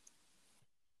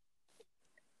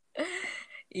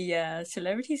 Yeah,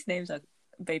 celebrities'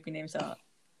 baby names are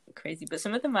crazy, but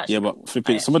some of them actually. Yeah, but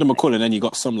some of them are cool, and then you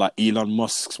got some like Elon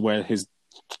Musk's where his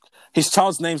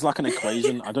child's name's like an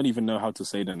equation. I don't even know how to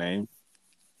say the name.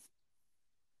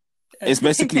 It's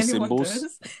basically symbols.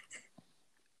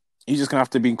 You're just gonna have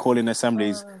to be calling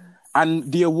assemblies,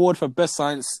 and the award for best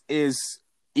science is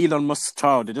Elon Musk's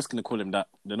child. They're just going to call him that.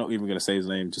 They're not even going to say his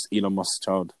name. Just Elon Musk's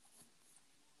child.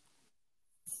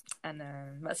 I know.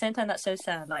 But at the same time, that's so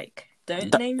sad. Like,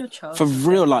 don't name your child. For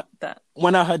real, like, that.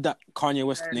 When I heard that Kanye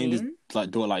West named his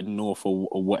like, daughter, like, North or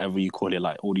whatever you call it,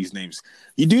 like, all these names.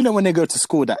 You do know when they go to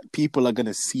school that people are going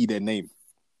to see their name.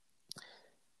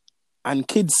 And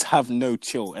kids have no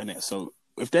chill in it. So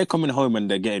if they're coming home and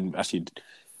they're getting actually...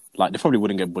 Like, they probably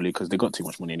wouldn't get bullied because they got too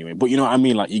much money anyway. But you know what I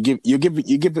mean? Like, you give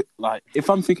it, like, if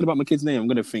I'm thinking about my kid's name, I'm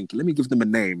going to think, let me give them a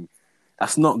name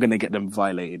that's not going to get them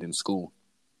violated in school.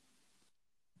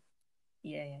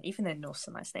 Yeah. Even though North's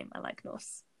a nice name, I like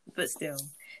North. But still,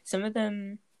 some of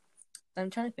them, I'm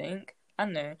trying to think, I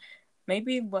don't know.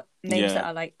 Maybe what names that Yeah.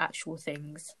 are like actual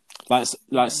things. Like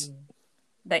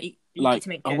That you like get to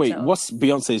make oh jokes wait, out of. what's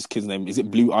Beyonce's kid's name? Is it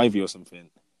Blue Ivy or something?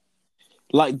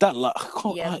 Like that, like I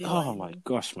can't. Yeah, Blue Oh my Ivy.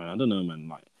 gosh, man, I don't know, man.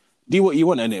 Like, do what you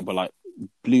want in it, but like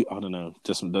blue, I don't know,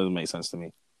 just doesn't make sense to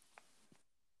me.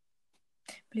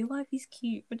 Blue Ivy's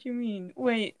cute. What do you mean?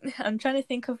 Wait, I'm trying to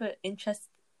think of an interest.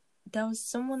 There was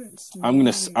someone's name.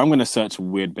 I'm gonna search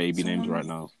weird baby names Someone- right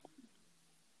now.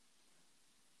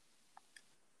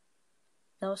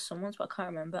 There was someone's, but I can't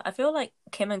remember. I feel like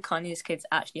Kim and Kanye's kids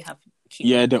actually have cute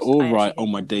Yeah, names. they're all I actually right. think Oh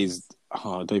my they're days.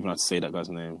 Oh, I don't even have to say that guy's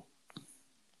name.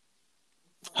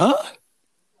 Huh?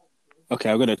 Okay,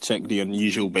 I'm gonna check the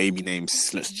unusual baby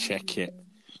names. Let's check it.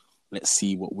 Let's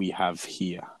see what we have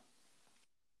here.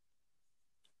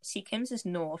 See, Kim's is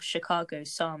North, Chicago,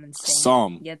 Psalm, and Saint.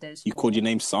 Psalm. Yeah, there's You called your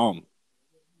name Psalm.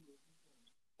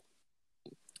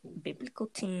 biblical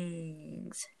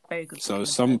things. Very good. So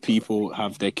some people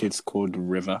have their kids called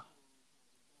River.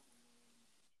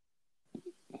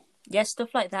 Yeah,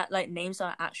 stuff like that. Like names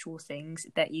are actual things.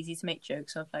 They're easy to make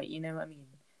jokes of. Like, you know what I mean?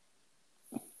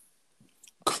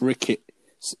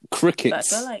 Crickets. But I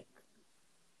feel like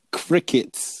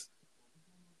Crickets.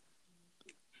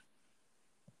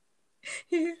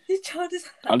 his child is.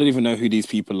 I don't even know who these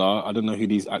people are. I don't know who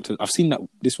these actors. I've seen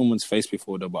this woman's face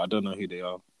before though, but I don't know who they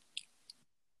are.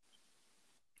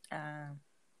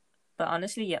 But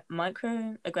honestly, yeah,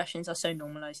 microaggressions are so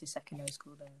normalized in secondary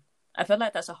school though. I feel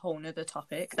like that's a whole nother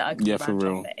topic that I could for rant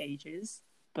real on for ages.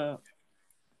 But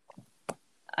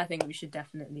I think we should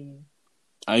definitely.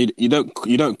 You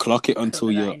don't clock it until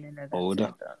you're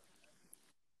older.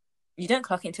 You don't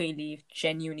clock it until you leave.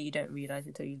 Genuinely, you don't realize it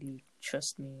until you leave.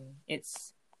 Trust me,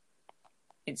 it's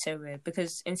so weird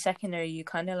because in secondary you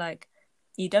kind of like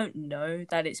you don't know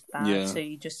that it's bad, so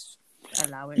you just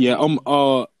allow it. Yeah,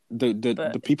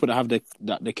 the people that have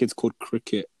their kids called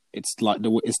Cricket, it's like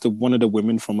it's the one of the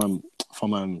women from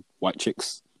White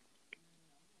Chicks.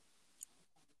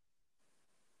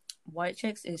 White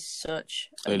Chicks is such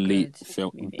elite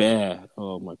film. Movie. Bear,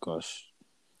 oh my gosh,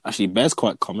 actually, Bear's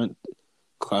quite common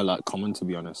to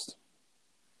be honest.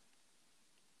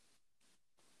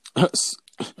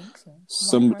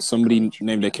 Somebody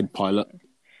named their kid Pilot,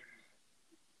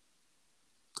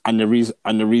 and the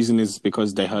reason is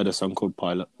because they heard a song called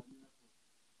Pilot.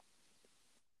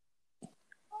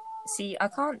 See, I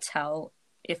can't tell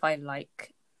if I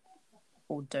like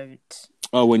or don't.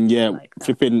 Oh, and yeah, like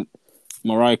flipping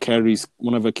Mariah Carey's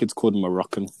one of her kids called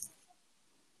Moroccan.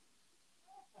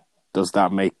 Does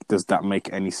that make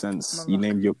any sense? Moroccan. You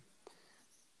named your.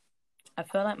 I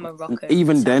feel like Morocco.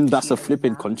 Even then, that's a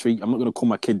flipping country. I'm not gonna call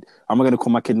my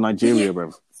kid Nigeria,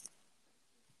 bro.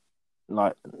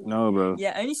 Like, no, bro.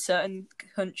 Yeah, only certain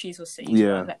countries or cities.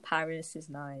 Yeah, like Paris is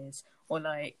nice, or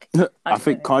like. I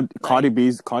think Cardi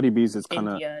B's is kind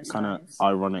of nice.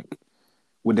 Ironic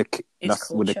with the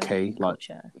K, like.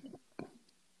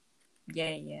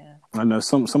 Yeah. I know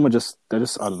some are just I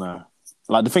don't know.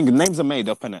 Like the names are made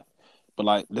up, innit? But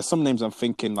like, there's some names I'm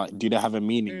thinking like, do they have a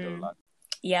meaning though? Like.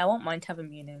 Yeah, I want mine to have a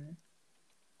meaning.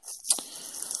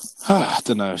 I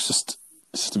don't know. It's just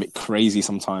a bit crazy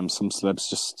sometimes. Some celebs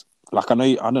just like I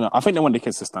don't know. I think they want the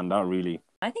kids to stand out. Really,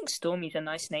 I think Stormy's a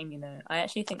nice name. You know, I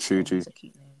actually think True. Stormy's a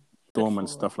cute name. Storm and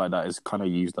stuff like that is kind of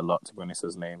used a lot to be honest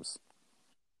as names.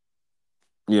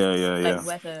 Yeah. Like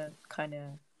weather, kind of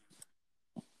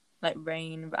like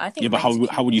rain. I think. Yeah, but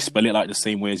how would you spell it like the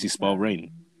same way as you spell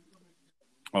rain?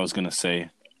 I was gonna say.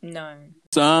 No.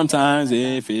 Sometimes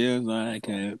it feels like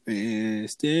a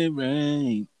misty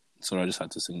rain. Sorry, I just had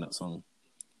to sing that song.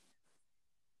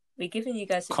 We're giving you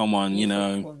guys. Come on, you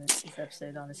know. This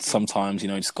episode, honestly. Sometimes, you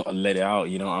know, you just gotta let it out.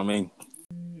 You know what I mean?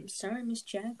 Sorry, Miss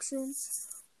Jackson.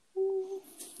 Whew.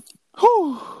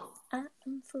 I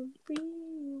am for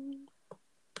real.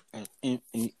 I'm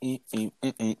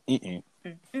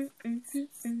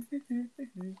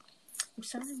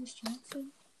sorry, Miss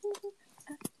Jackson.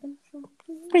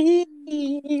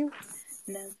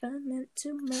 Never meant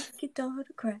to make your daughter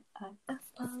cry. I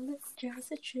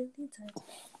apologize a trillion times.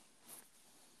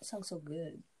 That song's so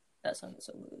good. That song is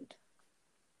so good.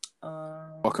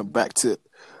 Welcome back to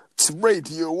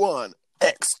Radio 1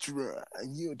 Extra.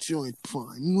 You're joined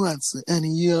by once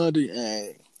any other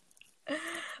day.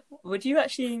 Would you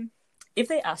actually, if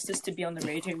they asked us to be on the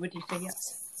radio, would you say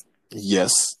yes?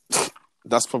 Yes.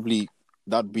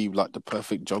 That'd be like the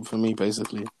perfect job for me,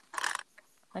 basically.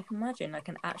 Like, imagine like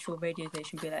an actual radio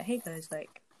station be like, hey guys,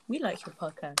 like, we like your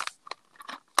podcast.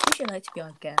 Would you like to be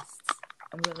our guests?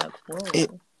 And we're like,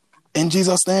 whoa. In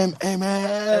Jesus' name,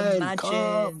 amen.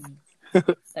 Imagine.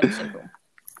 That'd be so cool.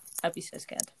 I'd be so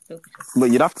scared. But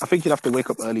I think you'd have to wake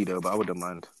up early though, but I wouldn't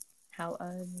mind. How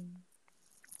early?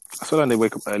 I feel like they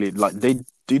wake up early. Like they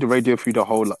do the radio through the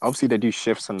whole. Like, obviously, they do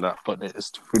shifts and that, but it's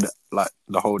through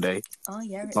the whole day. Oh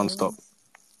yeah, it non-stop.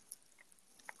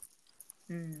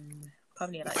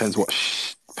 Probably like depends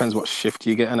what shift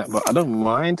you get in it, but I don't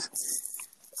mind.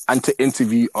 And to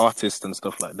interview artists and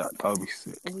stuff like that would be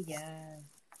sick. Oh yeah.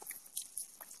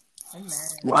 Oh man.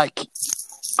 Like,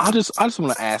 I just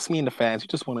want to ask me and the fans. We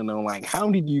just want to know, like, how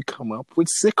did you come up with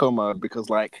Sicko Mode? Because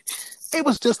like, it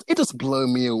just blew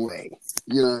me away.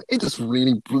 You know, it just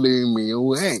really blew me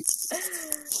away.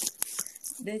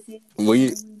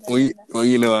 We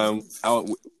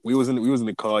was in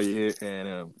the car here,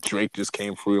 and Drake just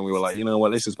came through, and we were like, you know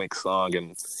what, let's just make a song,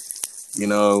 and you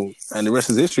know, and the rest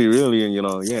is history, really, and you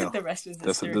know, yeah, the rest is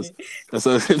history. That's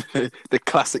the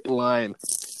classic line.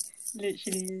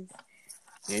 Literally is.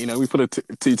 Yeah, you know, we put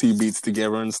two beats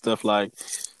together and stuff like.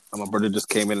 And my brother just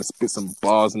came in and spit some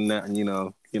bars and that, and you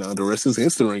know, the rest is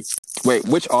history. Wait,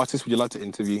 which artist would you like to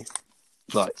interview?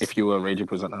 Like, if you were a radio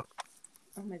presenter.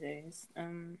 Oh my days.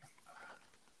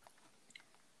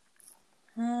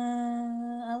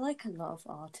 I like a lot of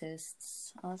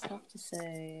artists. I would have to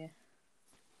say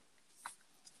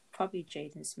probably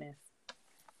Jaden Smith.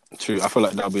 True, I feel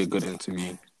like that'll be a good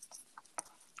interview.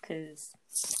 Because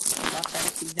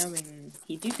after knowing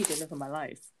he do be deliver my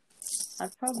life,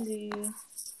 I'd probably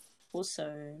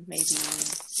also maybe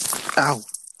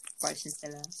Bryson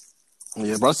Tiller.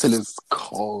 Yeah, Bryson is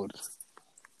cold.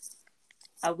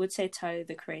 I would say Tyler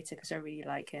the Creator because I really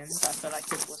like him, but I feel like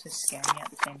he's also scary at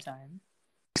the same time.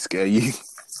 Scare you?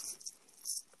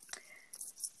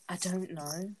 I don't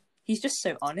know. He's just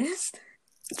so honest.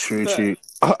 True.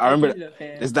 I remember.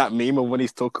 Is that meme of when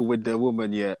he's talking with the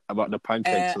woman, about the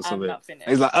pancakes or something? I'm not finished.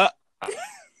 He's like,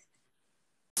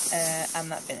 I'm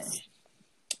not finished.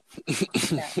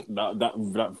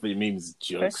 that meme's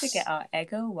jokes. First, to get our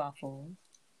Eggo waffle.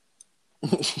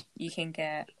 You can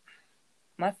get.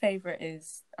 My favorite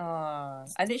is. I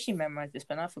literally memorized this,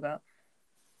 but I forgot.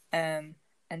 And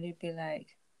he'd be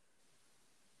like,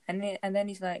 and then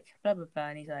he's like, blah blah blah,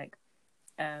 and he's like,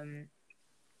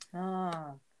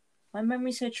 my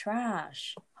memory's so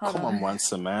trash. Come on,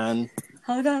 Wansa, man.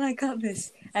 Hold on, I got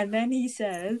this. And then he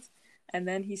said,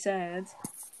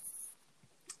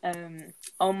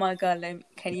 oh my god,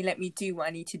 can you let me do what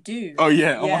I need to do? Oh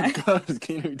yeah. Oh my god,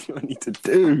 can you let me do what I need to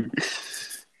do?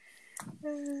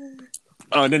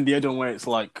 Oh, and then the other one where it's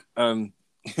like,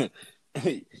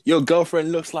 your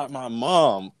girlfriend looks like my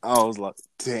mom. I was like,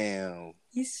 damn.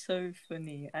 He's so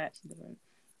funny. I actually love him.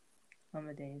 Oh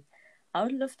my days. I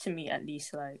would love to meet at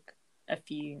least like a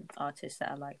few artists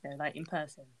that I like though, like in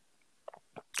person.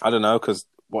 I don't know, because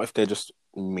what if they're just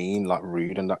mean, like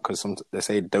rude and that? Because they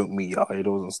say don't meet your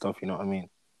idols and stuff. You know what I mean?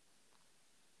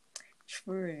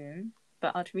 True,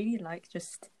 but I'd really like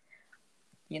just,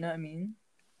 you know what I mean?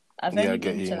 I've only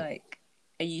been to like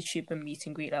a YouTuber meet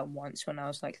and greet like once when I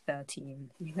was like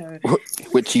 13. You know.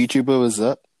 Which YouTuber was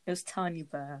that? It was Tiny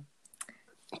Bear.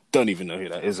 Don't even know who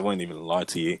that is. I won't even lie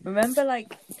to you. Remember,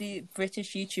 like the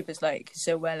British YouTubers like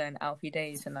Zoella and Alfie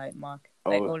Days and like Mark,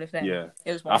 like all of them. Yeah,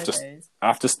 it was one of those. I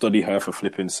have to study her for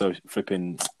flipping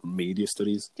media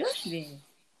studies. Do you actually?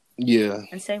 Yeah.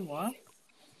 And say what?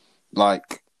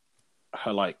 Like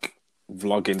her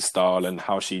vlogging style and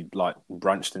how she like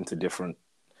branched into different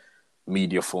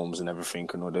media forms and everything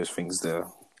and all those things there.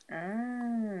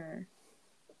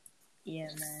 Yeah,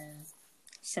 man.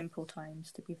 Simple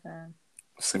times, to be fair.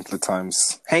 Simpler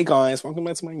times. Hey guys, welcome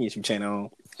back to my YouTube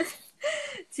channel.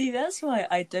 See, that's why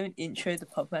I don't intro the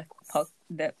podcast.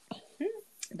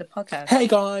 Hey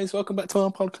guys, welcome back to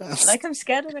our podcast. Like, I'm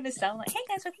scared I'm going to sound like, hey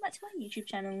guys, welcome back to my YouTube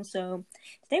channel. So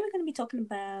today we're going to be talking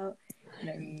about.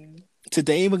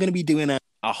 Today we're going to be doing a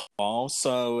haul.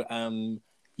 So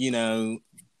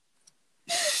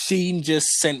Sheen just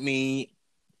sent me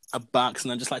a box,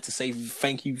 and I'd just like to say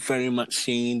thank you very much,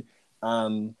 Sheen.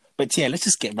 But yeah, let's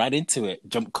just get right into it.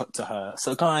 Jump cut to her.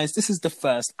 So guys, this is the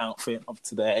first outfit of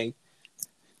today.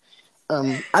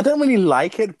 I don't really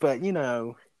like it, but you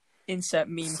know. Insert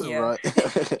meme here. Right.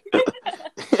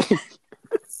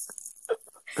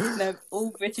 No, all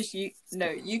UK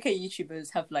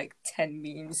YouTubers have like 10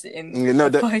 memes in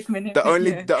 5 minutes.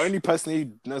 The only person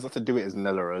who knows how to do it is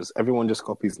Nella Rose. Everyone just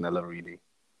copies Nella, really.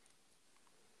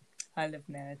 I love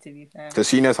Nella, to be fair. Because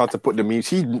she knows how to put the memes.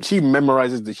 She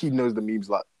memorizes she knows the memes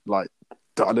like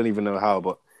I don't even know how,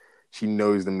 but she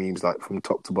knows the memes like from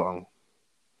top to bottom.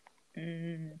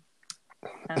 And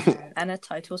her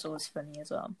title's always funny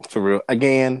as well. For real.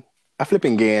 Again. I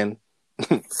flipping again.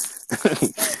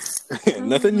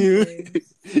 Nothing new.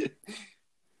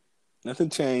 Nothing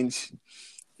changed.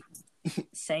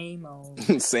 Same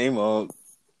old. Same old.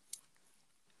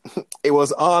 It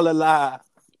was all a lie.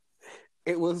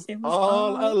 It was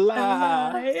all a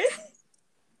lie.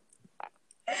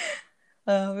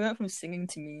 We went from singing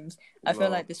to memes. I feel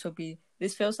like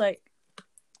this feels like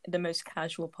the most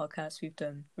casual podcast we've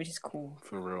done, which is cool.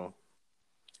 For real.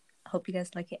 I hope you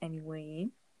guys like it anyway.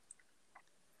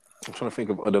 I'm trying to think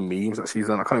of other memes that she's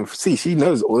done. I can't even see. She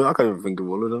knows all. I can't even think of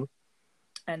all of them.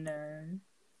 I know.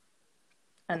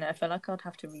 I feel like I'd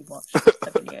have to rewatch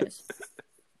the videos.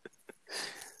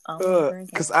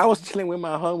 Because I was chilling with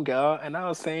my homegirl and I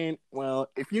was saying, well,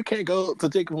 if you can't go to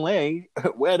Chick-fil-A,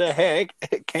 where the heck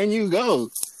can you go?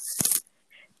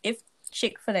 If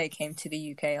Chick-fil-A came to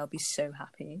the UK, I'll be so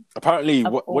happy. Apparently,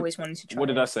 I've always wanted to try what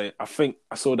did I say? I think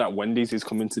I saw that Wendy's is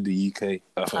coming to the UK.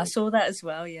 I saw that as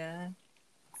well, yeah.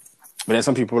 But then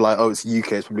some people were like, oh, it's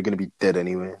UK, it's probably going to be dead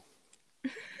anyway.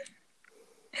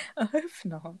 I hope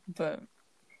not, but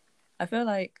I feel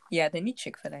like, yeah, they need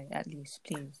Chick-fil-A at least,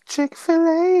 please.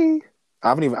 Chick-fil-A.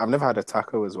 I've never had a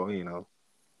taco as well, you know.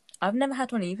 I've never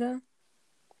had one either,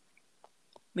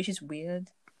 which is weird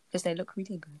because they look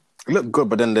really good. They look good,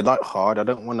 but then they're like hard. I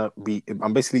don't want to be.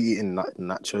 I'm basically eating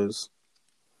nachos.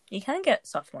 You can get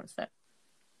soft ones though.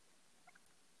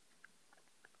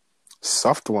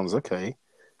 Soft ones, okay.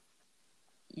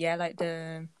 Yeah, like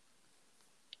the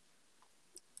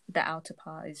outer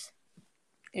part is.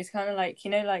 It's kind of like,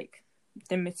 you know, like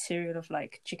the material of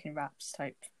like chicken wraps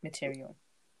type material.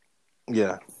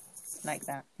 Yeah. Like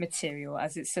that material,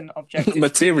 as it's an object.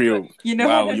 Material. You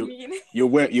know what I mean?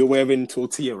 You're wearing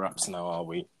tortilla wraps now, are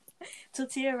we?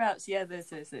 Tortilla wraps, yeah,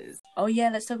 this is. Oh yeah,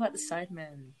 let's talk about the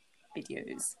Sidemen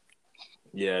videos.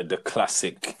 Yeah, the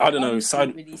classic. I don't know.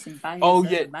 Releasing bangers. Oh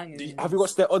yeah. Have you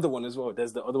watched the other one as well?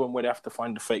 There's the other one where they have to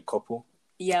find the fake couple.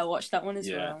 Yeah, watch that one as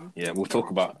well. Yeah, we'll talk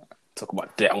about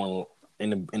that one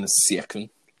in a second.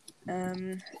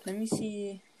 Let me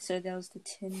see. So there was the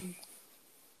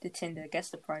Tinder. Guess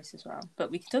the price as well.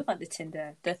 But we can talk about the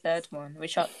Tinder, the third one,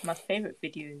 which are my favorite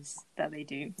videos that they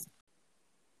do.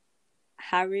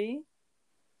 Harry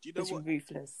is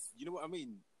ruthless. You know what I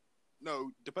mean?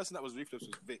 No, the person that was ruthless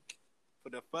was Vic. For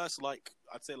the first,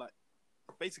 I'd say,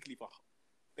 basically 90%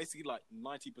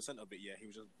 of it, yeah, he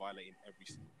was just violating every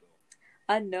single girl.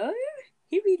 I know.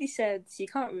 He really said you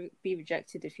can't be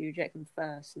rejected if you reject them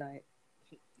first. Like,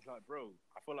 bro,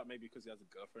 I feel like maybe because he has a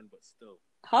girlfriend, but still.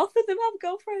 Half of them have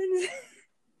girlfriends.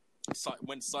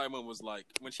 When Simon was like,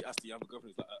 when she asked, "Do you have a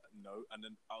girlfriend?" He's like, "No," and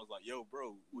then I was like, "Yo,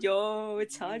 bro,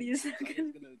 it's hard. He's gonna get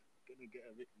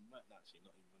a bit mad, actually,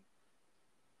 not even."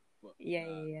 But,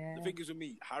 yeah. The thing is with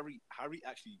me, Harry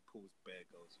actually pulls bare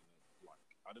girls. You know, like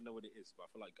I don't know what it is, but I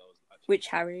feel like girls actually. Which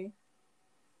Harry?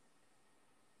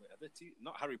 Wait, are there two?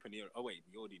 Not Harry Pinero. Oh wait,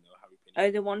 we already know Harry Pinero.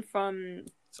 Oh, the one from.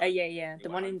 Yeah. The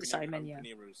one in the Sidemen, yeah.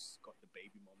 Pinero's got the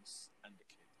baby moms and the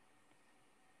kid.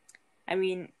 I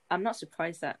mean, I'm not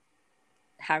surprised that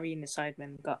Harry and the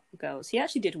Sidemen got girls. He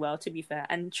actually did well, to be fair,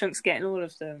 and Chunks getting all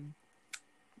of them.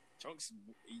 Chunks,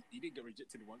 he didn't get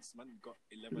rejected once. Man got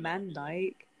 11.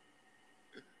 Man-like.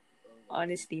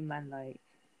 Honestly, man-like.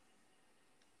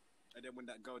 And then when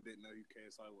that girl didn't know who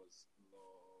KSI was,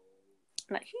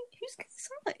 like, who's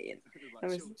KSI?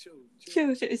 Like,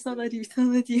 chill. It's not like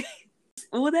you.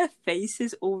 All their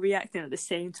faces all reacting at the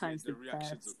same time. The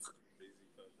reactions are crazy.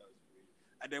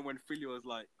 And then when Philly was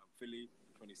like, "I'm Philly,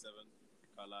 27,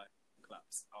 can't lie,"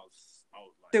 claps. I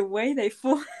was like, the way they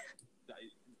fought.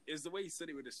 It's the way he said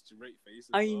it with a straight face.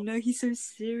 I know, he's so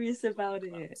serious about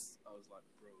it. I was like,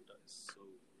 bro, that is so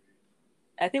rude.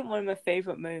 I think one of my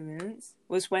favourite moments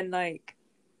was when, like,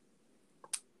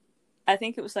 I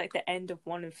think it was like the end of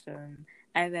one of them,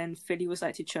 and then Philly was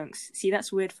like to Chunks, "See,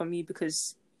 that's weird for me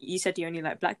because you said you only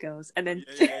like black girls," and then,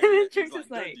 Chunks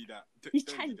was like, "He's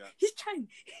chatting.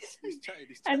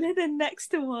 And then the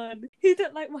next one, he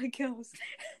don't like white girls.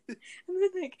 And then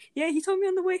like, yeah, he told me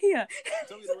on the way here. He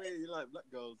told me the way he liked black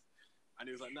girls. And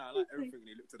he was like, "Nah, I like everything." And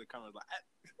he looked at the camera and was like,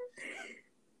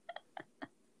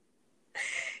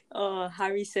 Oh,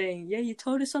 Harry saying, "Yeah, you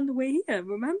told us on the way here,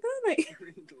 remember?" Like,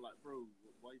 bro,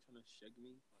 why are you trying to shag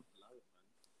me? Allow it,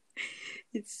 man.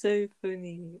 It's so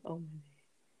funny. Oh my.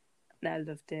 I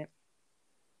loved it.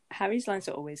 Harry's lines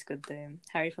are always good though.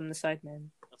 Harry from the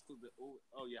Sidemen. That's good.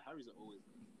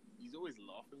 He's always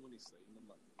laughing when he's saying them,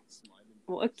 like smiling.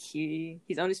 What a cutie.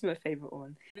 He's honestly my favourite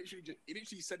one. He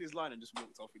literally said his line and just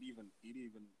walked off. He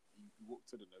walked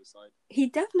to the no side. He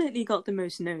definitely got the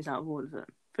most no's out of all of them,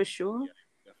 for sure. Yeah,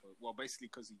 definitely. Well, basically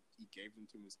because he gave them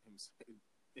to himself.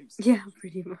 Yeah,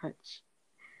 pretty much.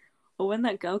 Or when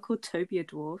that girl called Toby a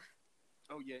dwarf.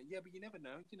 Oh yeah, but you never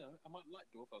know. You know, I might like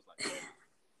dwarf. I was like,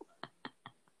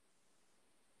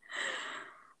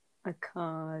 I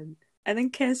can't. And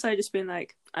then KSI just been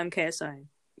like, "I'm KSI.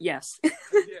 Yes.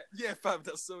 yeah, fam.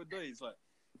 That's so annoying. It's like,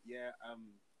 yeah, I'm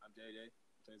JJ.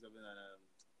 And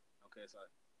okay, it's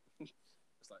like,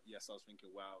 it's like, yes. I was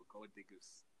thinking, wow, gold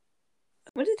diggers.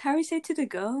 What did Harry say to the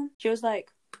girl? She was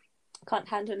like, "Can't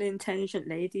handle an intelligent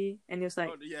lady," and he was like,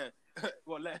 "Oh yeah,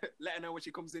 well, let her know when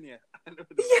she comes in here." And the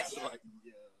yeah. like,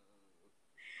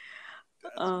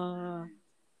 yeah.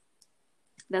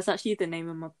 That's actually the name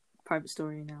of my private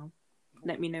story now.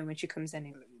 Let me know when she comes in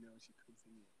here. Let me know when she comes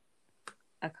in here.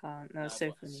 I can't. That was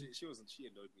so funny. She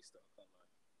annoyed me still. I can't lie.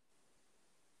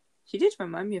 She did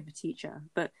remind me of a teacher,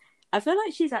 but I feel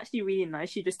like she's actually really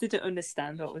nice. She just didn't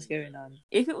understand what was going on.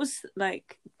 If it was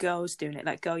like girls doing it,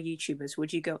 like girl YouTubers,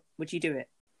 would you do it?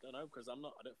 I don't know, because I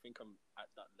don't think I'm at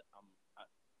that. I'm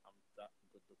that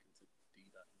good looking to do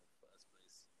that in the first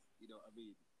place. You know what I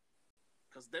mean?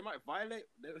 Because they might violate.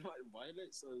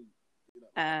 So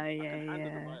I can handle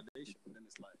the violation, but then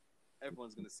it's like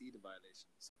everyone's gonna see the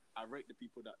violations. I rate the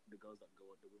girls that go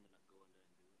on, the women that go on there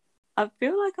and do it. I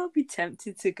feel like I'll be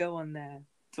tempted to go on there,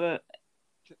 but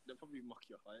they'll probably mock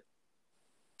your height.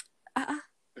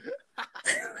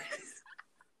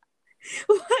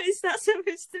 What is that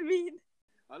supposed to mean?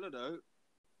 I don't know.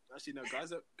 Actually, no,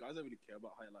 guys don't really care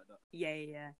about height like that.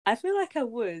 Yeah. I feel like I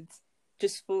would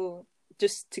just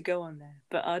to go on there,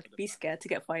 but I'd be scared to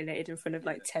get violated in front of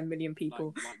like 10 million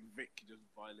people. Like Vic just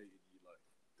violated you, like.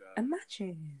 Damn.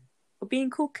 Imagine, or being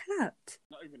called clapped.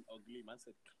 Not even ugly, man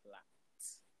said clapped.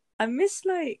 I miss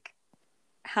like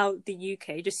how the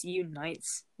UK just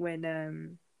unites when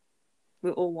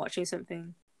we're all watching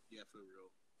something. Yeah, for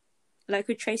real. Like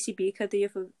with Tracy Beaker the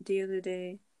other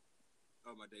day.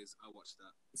 Oh my days, I watched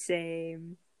that.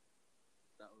 Same.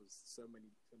 That was so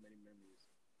many memories.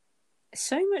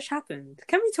 So much happened.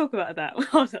 Can we talk about that?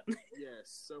 Hold on. Yeah,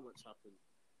 so much happened.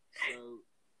 So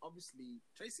obviously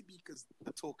Tracy Beaker's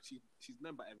the talk. She's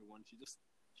known by everyone. She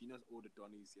knows all the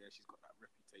Donnies. Yeah, she's got that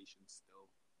reputation still.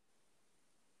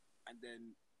 And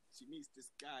then she meets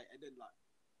this guy, and then like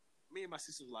me and my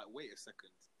sister was like, wait a second,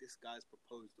 this guy's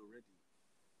proposed already.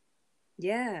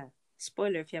 Yeah.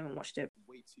 Spoiler if you haven't watched it.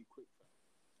 Way too quick, fam.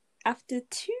 After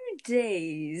 2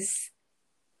 days.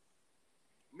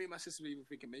 Me and my sister were even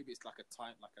thinking maybe it's like a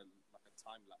time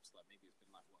lapse, like maybe it's been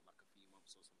like a few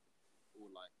months or something, or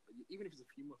like even if it's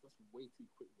a few months, that's way too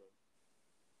quick, bro.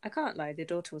 I can't lie, the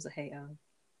daughter was a hater.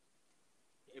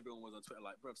 Everyone was on Twitter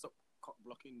like, bro, stop cock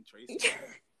blocking Tracy.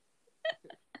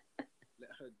 Let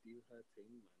her do her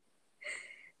thing, man.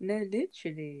 No,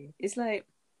 literally, it's like,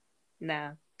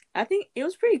 nah. I think it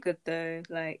was pretty good though.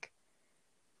 Like,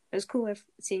 it was cool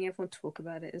seeing everyone talk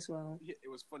about it as well. Yeah, it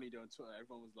was funny though on Twitter.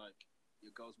 Everyone was like,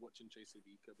 your girl's watching Tracy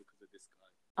Beaker because of this guy.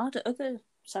 Oh, the other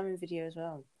Simon video as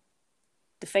well.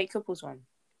 The fake couples one.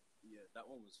 Yeah, that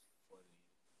one was funny.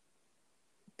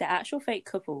 The actual fake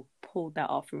couple pulled that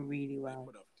off really well.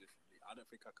 They put off differently. I don't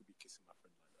think I could be kissing my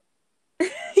friend like that.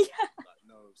 Yeah. Like,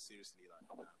 no, seriously, like,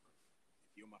 nah, bro.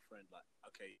 If you're my friend, like,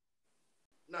 okay.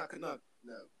 No.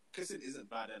 Kissing isn't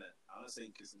bad, innit? I'm not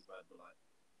saying kissing's bad, but like,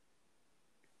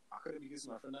 I couldn't be kissing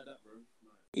my friend like that, bro.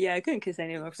 No. Yeah, I couldn't kiss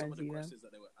any of my friends either. Some of the either. questions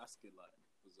that they were asking, like,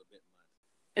 was a bit mad.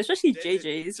 Especially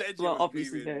JJ's. JJ well,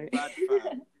 obviously, though. Bad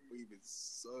fam. We've been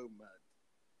so mad.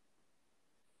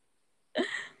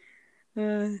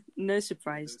 No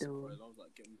surprise, though. I was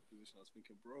like getting in the position. I was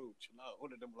thinking, bro, chill out.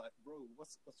 All of them were like, bro,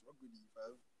 what's wrong with you,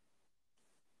 fam?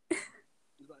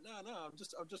 He's like, no, I'm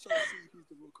just trying to see who's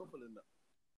the real couple in that.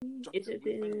 Drop the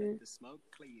whip and let the smoke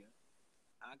clear.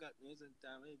 I got news and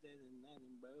diamonds and none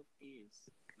in both ears.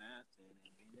 Nothing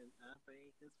in the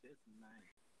face is 59.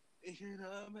 You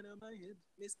know, I'm in my head,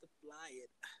 Mr. Fly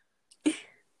It.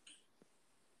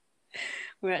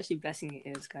 We're actually blessing your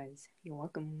ears, guys. You're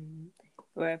welcome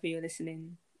wherever you're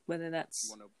listening. Whether that's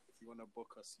if you wanna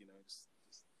book us, you know,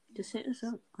 just hit us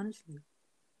up. Honestly,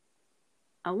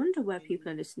 I wonder where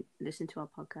people are listen to our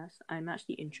podcast. I'm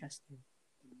actually interested.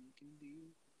 You can do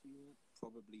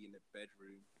probably in the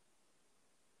bedroom.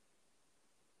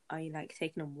 Are you like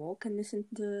taking a walk and listening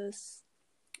to us?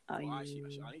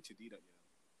 Actually, I need to do that. You know.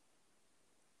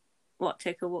 What?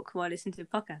 Take a walk while listening to the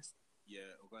podcast?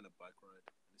 Yeah, or go on a bike ride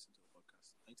and listen to a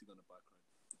podcast. I need to go on a bike ride.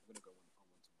 I'm gonna go on one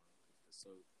tomorrow because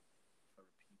they're so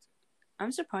therapeutic.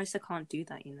 I'm surprised I can't do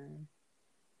that. You know.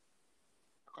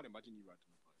 I can't imagine you riding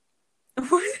a bike.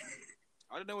 What?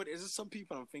 I don't know what it is. There's some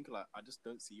people I'm thinking like I just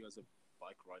don't see you as a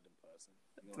bike riding person.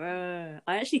 You know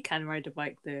I actually can ride a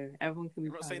bike though. Everyone can be.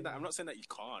 I'm not saying that you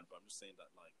can't, but I'm just saying that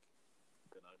like,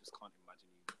 you know, I just can't imagine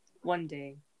you. One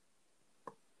day,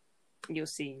 you'll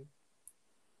see.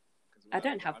 I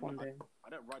don't have one though. I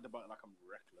don't ride the bike like I'm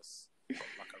reckless.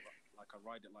 like I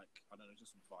ride it like I don't know,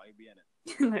 just vibey in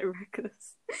it. Like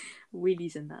reckless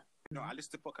wheelies and that. No, I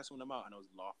listened to podcasts when I'm out, and I was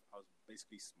laughing. I was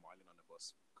basically smiling on the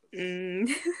bus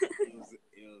because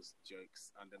it was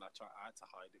jokes, and then I had to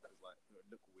hide it because like it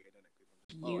would look weird and it could.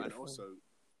 Oh, and also,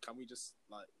 can we just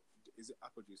like, is it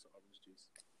apple juice or orange juice?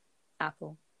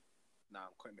 Apple. Nah,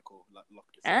 I'm quite cool. Like,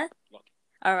 lock this. Lock it.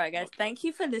 All right, guys. Thank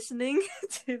you for listening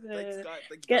to the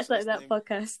Gets Like That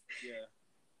podcast. Yeah.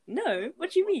 No,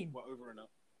 what do you mean? What over and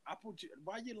up? Apple juice.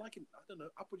 Why are you liking? I don't know.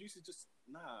 Apple juice is just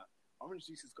Orange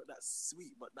juice has got that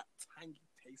sweet but that tangy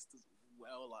taste as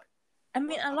well. Like, I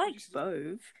mean, I like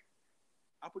both.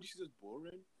 Apple juice is just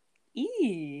boring.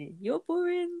 You're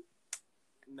boring.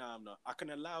 Nah, I'm not. I can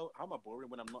allow. How am I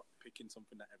boring when I'm not picking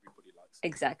something that everybody likes?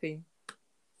 Exactly.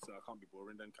 So I can't be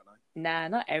boring then, can I? Nah,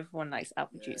 not everyone likes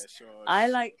apple juice. Sure,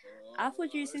 apple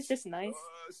juice is just nice.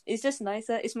 It's just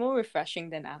nicer. It's more refreshing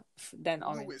than orange.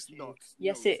 No, it's not.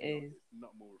 Yes, it is. It's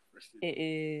not more refreshing. It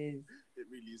is. It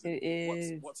really isn't. It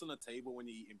is. What's on the table when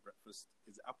you're eating breakfast?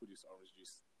 Is it apple juice or orange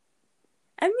juice?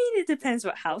 I mean, it depends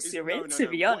what house you're in, to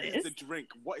be honest.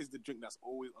 What is the drink that's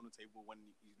always on the table when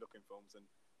you look in films and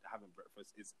they're having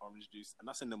breakfast? It's orange juice, and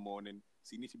that's in the morning,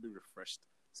 so you need to be refreshed.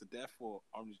 So therefore,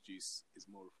 orange juice is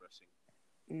more refreshing.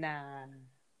 Nah.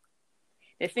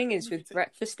 The thing is, with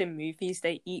breakfast in movies,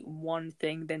 they eat one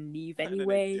thing, then leave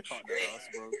anyway. Dip out their house,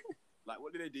 bro. Like,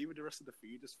 what do they do with the rest of the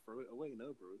food? Just throw it away,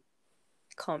 no, bro.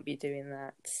 Can't be doing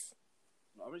that.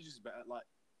 Orange juice is better. Like,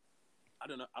 I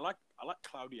don't know. I like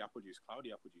cloudy apple juice.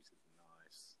 Cloudy apple juice is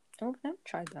nice. Oh, I've never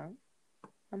tried that.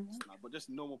 But just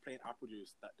normal plain apple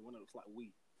juice, the one that looks like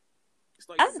wheat. It's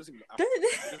like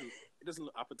it doesn't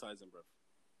look appetizing, bro.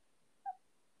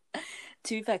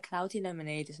 To be fair, cloudy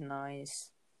lemonade is nice.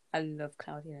 I love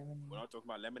cloudy lemonade. We're not talking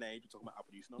about lemonade, we're talking about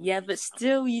apple juice. No? Yeah, but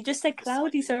still, you just said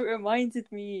cloudy, so it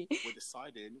reminded me. We're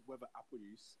deciding whether apple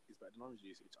juice is better than orange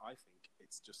juice, which I think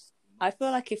it's just nuts. I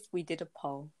feel like if we did a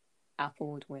poll,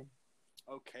 apple would win.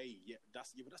 Okay,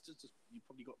 but that's just you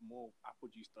probably got more apple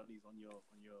juice donnies on your.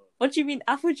 What do you mean,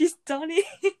 apple juice donny?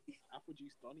 Apple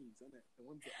juice donnies, isn't it? The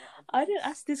ones that I didn't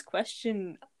ask this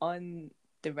question on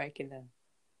the regular,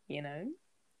 you know.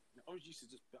 Orange juice is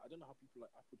just. I don't know how people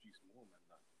like apple juice more, man.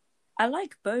 Like, I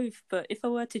like both, but if I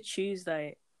were to choose,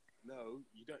 like. No,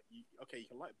 you don't. Okay, you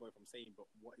can like both. I'm saying, but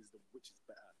which is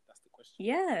better? That's the question.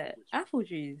 Yeah, apple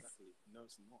juice. Exactly. No,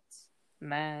 it's not.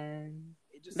 Man,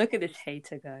 look at this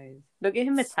hater, guys. Look at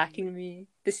him attacking me.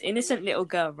 This innocent little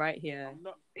girl right here. I'm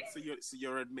not. So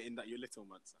you're admitting that you're little,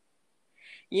 man.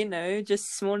 You know,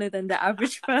 just smaller than the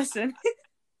average person.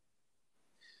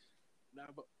 No,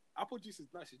 but apple juice is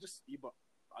nice. But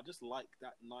I just like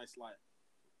that nice, like,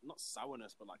 not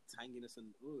sourness, but like tanginess,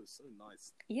 and it's so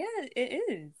nice. Yeah, it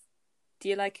is. Do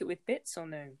you like it with bits or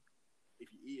no?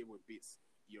 If you eat it with bits,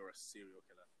 you're a serial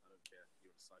killer. I don't care.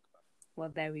 You're a psychopath.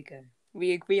 Well, there we go.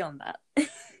 We agree on that.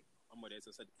 On my days,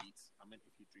 I said eat. I meant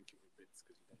if you drink it with bits,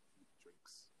 because you don't eat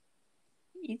drinks.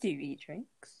 You do eat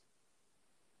drinks.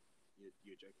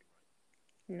 You're joking,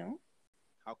 right? No.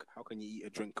 How can you eat a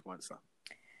drink, Mansa?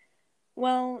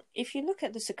 Well, if you look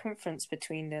at the circumference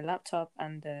between the laptop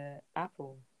and the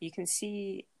Apple, you can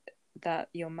see that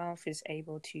your mouth is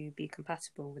able to be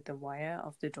compatible with the wire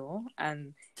of the door,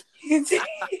 and the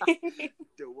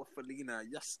Waffalina,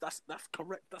 yes, that's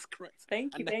correct. That's correct.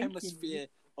 Thank you. And the hemisphere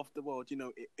of the world, you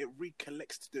know, it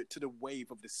recollects to the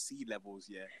wave of the sea levels,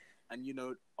 yeah. And you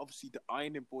know, obviously the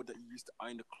ironing board that you used to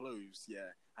iron the clothes,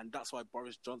 yeah. And that's why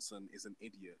Boris Johnson is an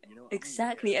idiot, you know.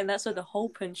 Exactly, and that's why the hole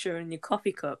puncher in your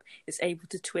coffee cup is able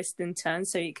to twist and turn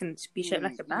so it can be shaped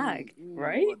like a bag,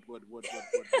 right? Word.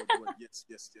 Yes.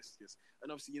 And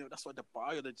obviously, you know, that's why the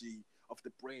biology of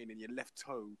the brain in your left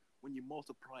toe, when you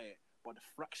multiply it by the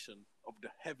fraction of the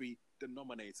heavy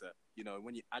denominator, you know,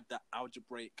 when you add that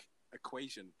algebraic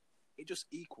equation, it just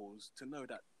equals to know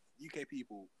that UK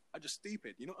people are just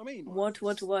stupid, you know what I mean?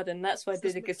 What? And that's why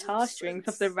the guitar string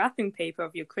of the wrapping paper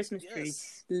of your Christmas tree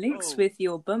links with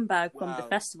your bum bag from the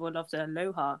festival of the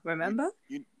Aloha, remember?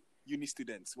 Uni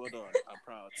students, well done, I'm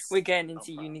proud. We're getting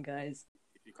into uni, guys.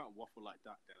 If you can't waffle like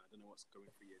that, then I don't know what's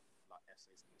going for your like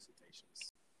essays and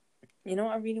dissertations. You know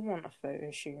what, I really want a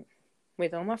photo shoot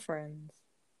with all my friends.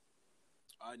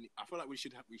 I feel like we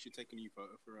should take a new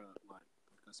photo for a like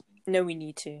podcast thing. No, we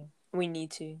need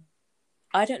to.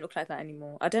 I don't look like that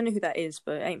anymore. I don't know who that is,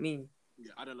 but it ain't me.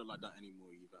 Yeah, I don't look like that anymore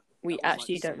either. We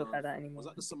actually don't look like that anymore. Was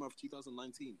that the summer of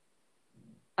 2019?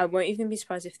 I won't even be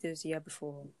surprised if it was the year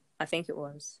before. I think it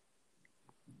was.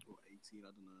 Or 18, I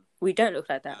don't know. We don't look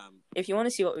like that. If you want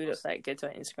to see what we look like, go to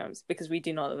our Instagrams, because we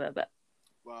do not look like that.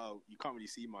 Well, you can't really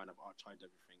see mine. I've archived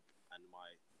everything, and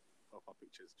my profile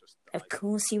pictures just died. Of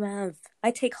course you have.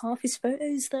 I take half his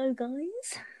photos, though,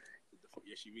 guys.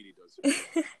 Yeah, she really does.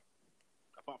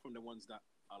 Apart from the ones that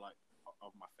are like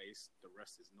of my face. The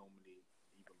rest is normally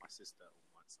either my sister or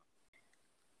my son.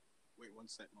 Wait 1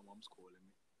 sec, my mom's calling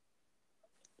me.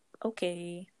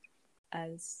 Okay,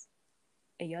 as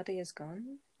Ayade is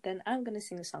gone, then I'm gonna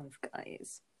sing a song for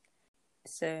guys.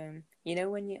 So, you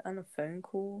know when you're on a phone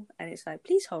call and it's like,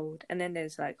 please hold, and then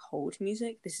there's like hold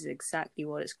music? This is exactly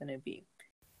what it's gonna be.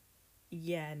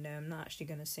 Yeah, no, I'm not actually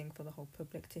gonna sing for the whole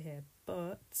public to hear,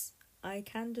 but I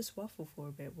can just waffle for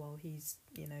a bit while he's,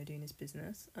 doing his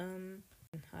business.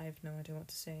 I have no idea what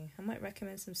to say. I might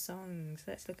recommend some songs.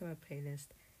 Let's look at my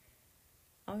playlist.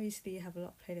 Obviously, I have a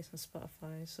lot of playlists on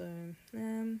Spotify, so,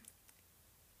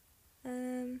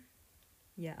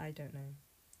 yeah, I don't know.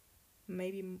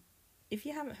 Maybe, if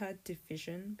you haven't heard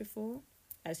Division before,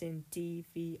 as in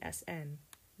DVSN,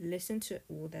 listen to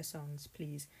all their songs,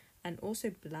 please. And also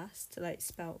Blxst, like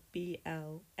spelled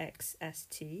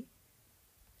BLXST.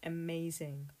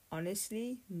 Amazing.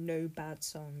 Honestly, no bad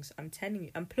songs. I'm telling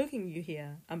you. I'm plugging you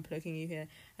here.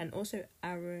 And also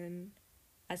Aaron,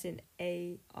 as in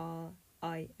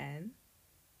ARIN.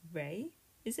 Ray,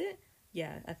 is it?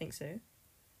 Yeah, I think so.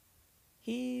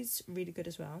 He's really good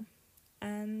as well.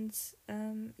 And,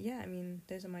 yeah, I mean,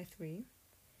 those are my 3.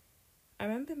 I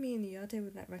remember me and Yade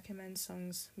would recommend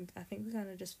songs. I think we kind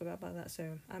of just forgot about that,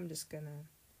 so I'm just gonna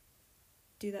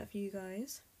do that for you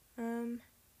guys. Oh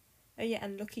yeah,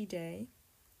 and Lucky Day.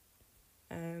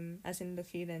 As in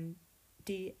Lucky, then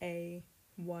DAYE.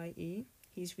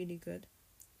 He's really good.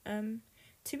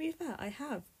 To be fair, I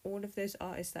have all of those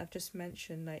artists that I've just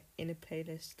mentioned in a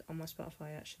playlist on my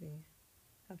Spotify. Actually,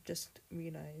 I've just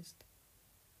realised.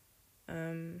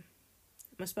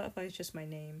 My Spotify is just my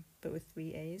name, but with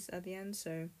 3 A's at the end,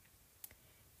 so,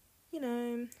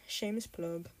 shameless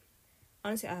plug.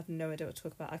 Honestly, I have no idea what to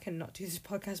talk about. I cannot do this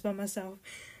podcast by myself.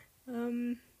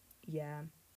 Yeah.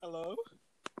 Hello?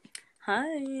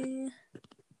 Hi.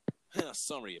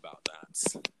 Sorry about that.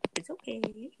 It's okay.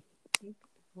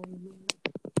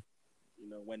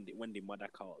 When the mother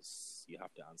calls, you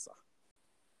have to answer.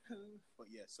 But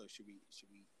yeah, so should we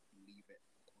leave it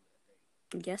and call it a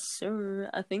day? Yes, sir.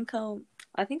 I think I'll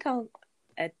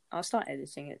start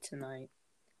editing it tonight,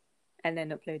 and then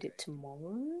upload it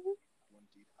tomorrow. I want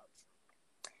to do the outro.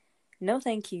 No,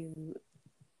 thank you.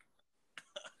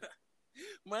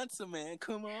 Mansa, man,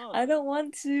 come on. I don't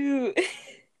want to.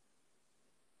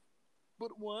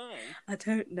 But why? I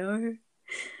don't know.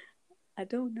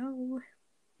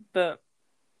 But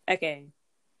okay.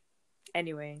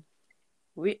 Anyway,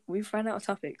 we've run out of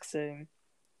topics, so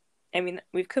I mean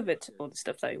we've covered all the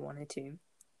stuff that we wanted to.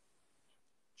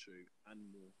 True,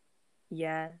 and more.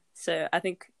 Yeah. So I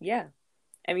think I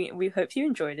mean we hope you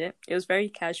enjoyed it. It was very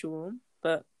casual,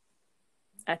 but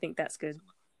I think that's good.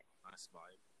 Nice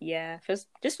vibe. Yeah,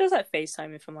 just feels like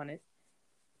FaceTime, if I'm honest.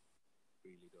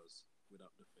 Really does,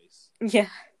 without the face. Yeah,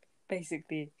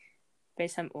 basically.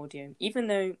 FaceTime audio. Even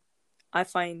though I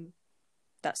find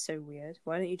that's so weird.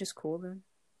 Why don't you just call them?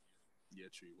 Yeah,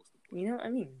 true. What's the point? You know what I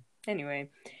mean? Anyway,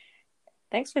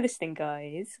 thanks for listening,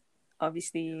 guys.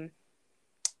 Obviously,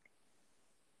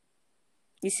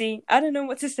 you see, I don't know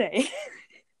what to say.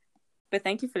 But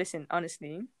thank you for listening,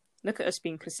 honestly. Look at us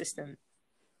being consistent.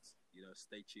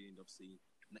 Stay tuned. Obviously,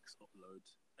 next upload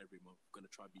every month. We're going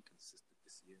to try to be consistent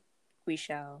this year. We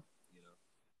shall.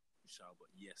 We shall.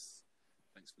 But yes,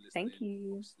 thanks for listening. Thank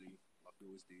you. Obviously, like we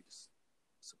always do, just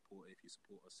support it. If you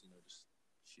support us, just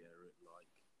share it.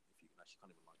 If you can actually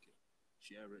can't even like it,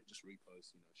 share it. Just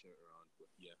repost. Share it around.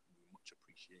 But yeah, we much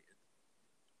appreciate it.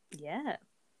 Yeah.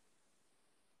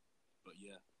 But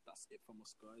yeah, that's it from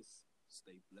us, guys.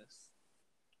 Stay blessed.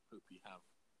 Hope you have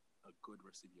a good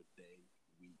rest of your day,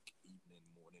 week, evening,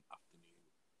 morning, afternoon,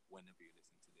 whenever you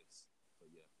listen to this.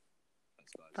 But yeah,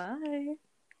 thanks, guys. Bye.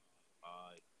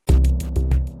 Bye.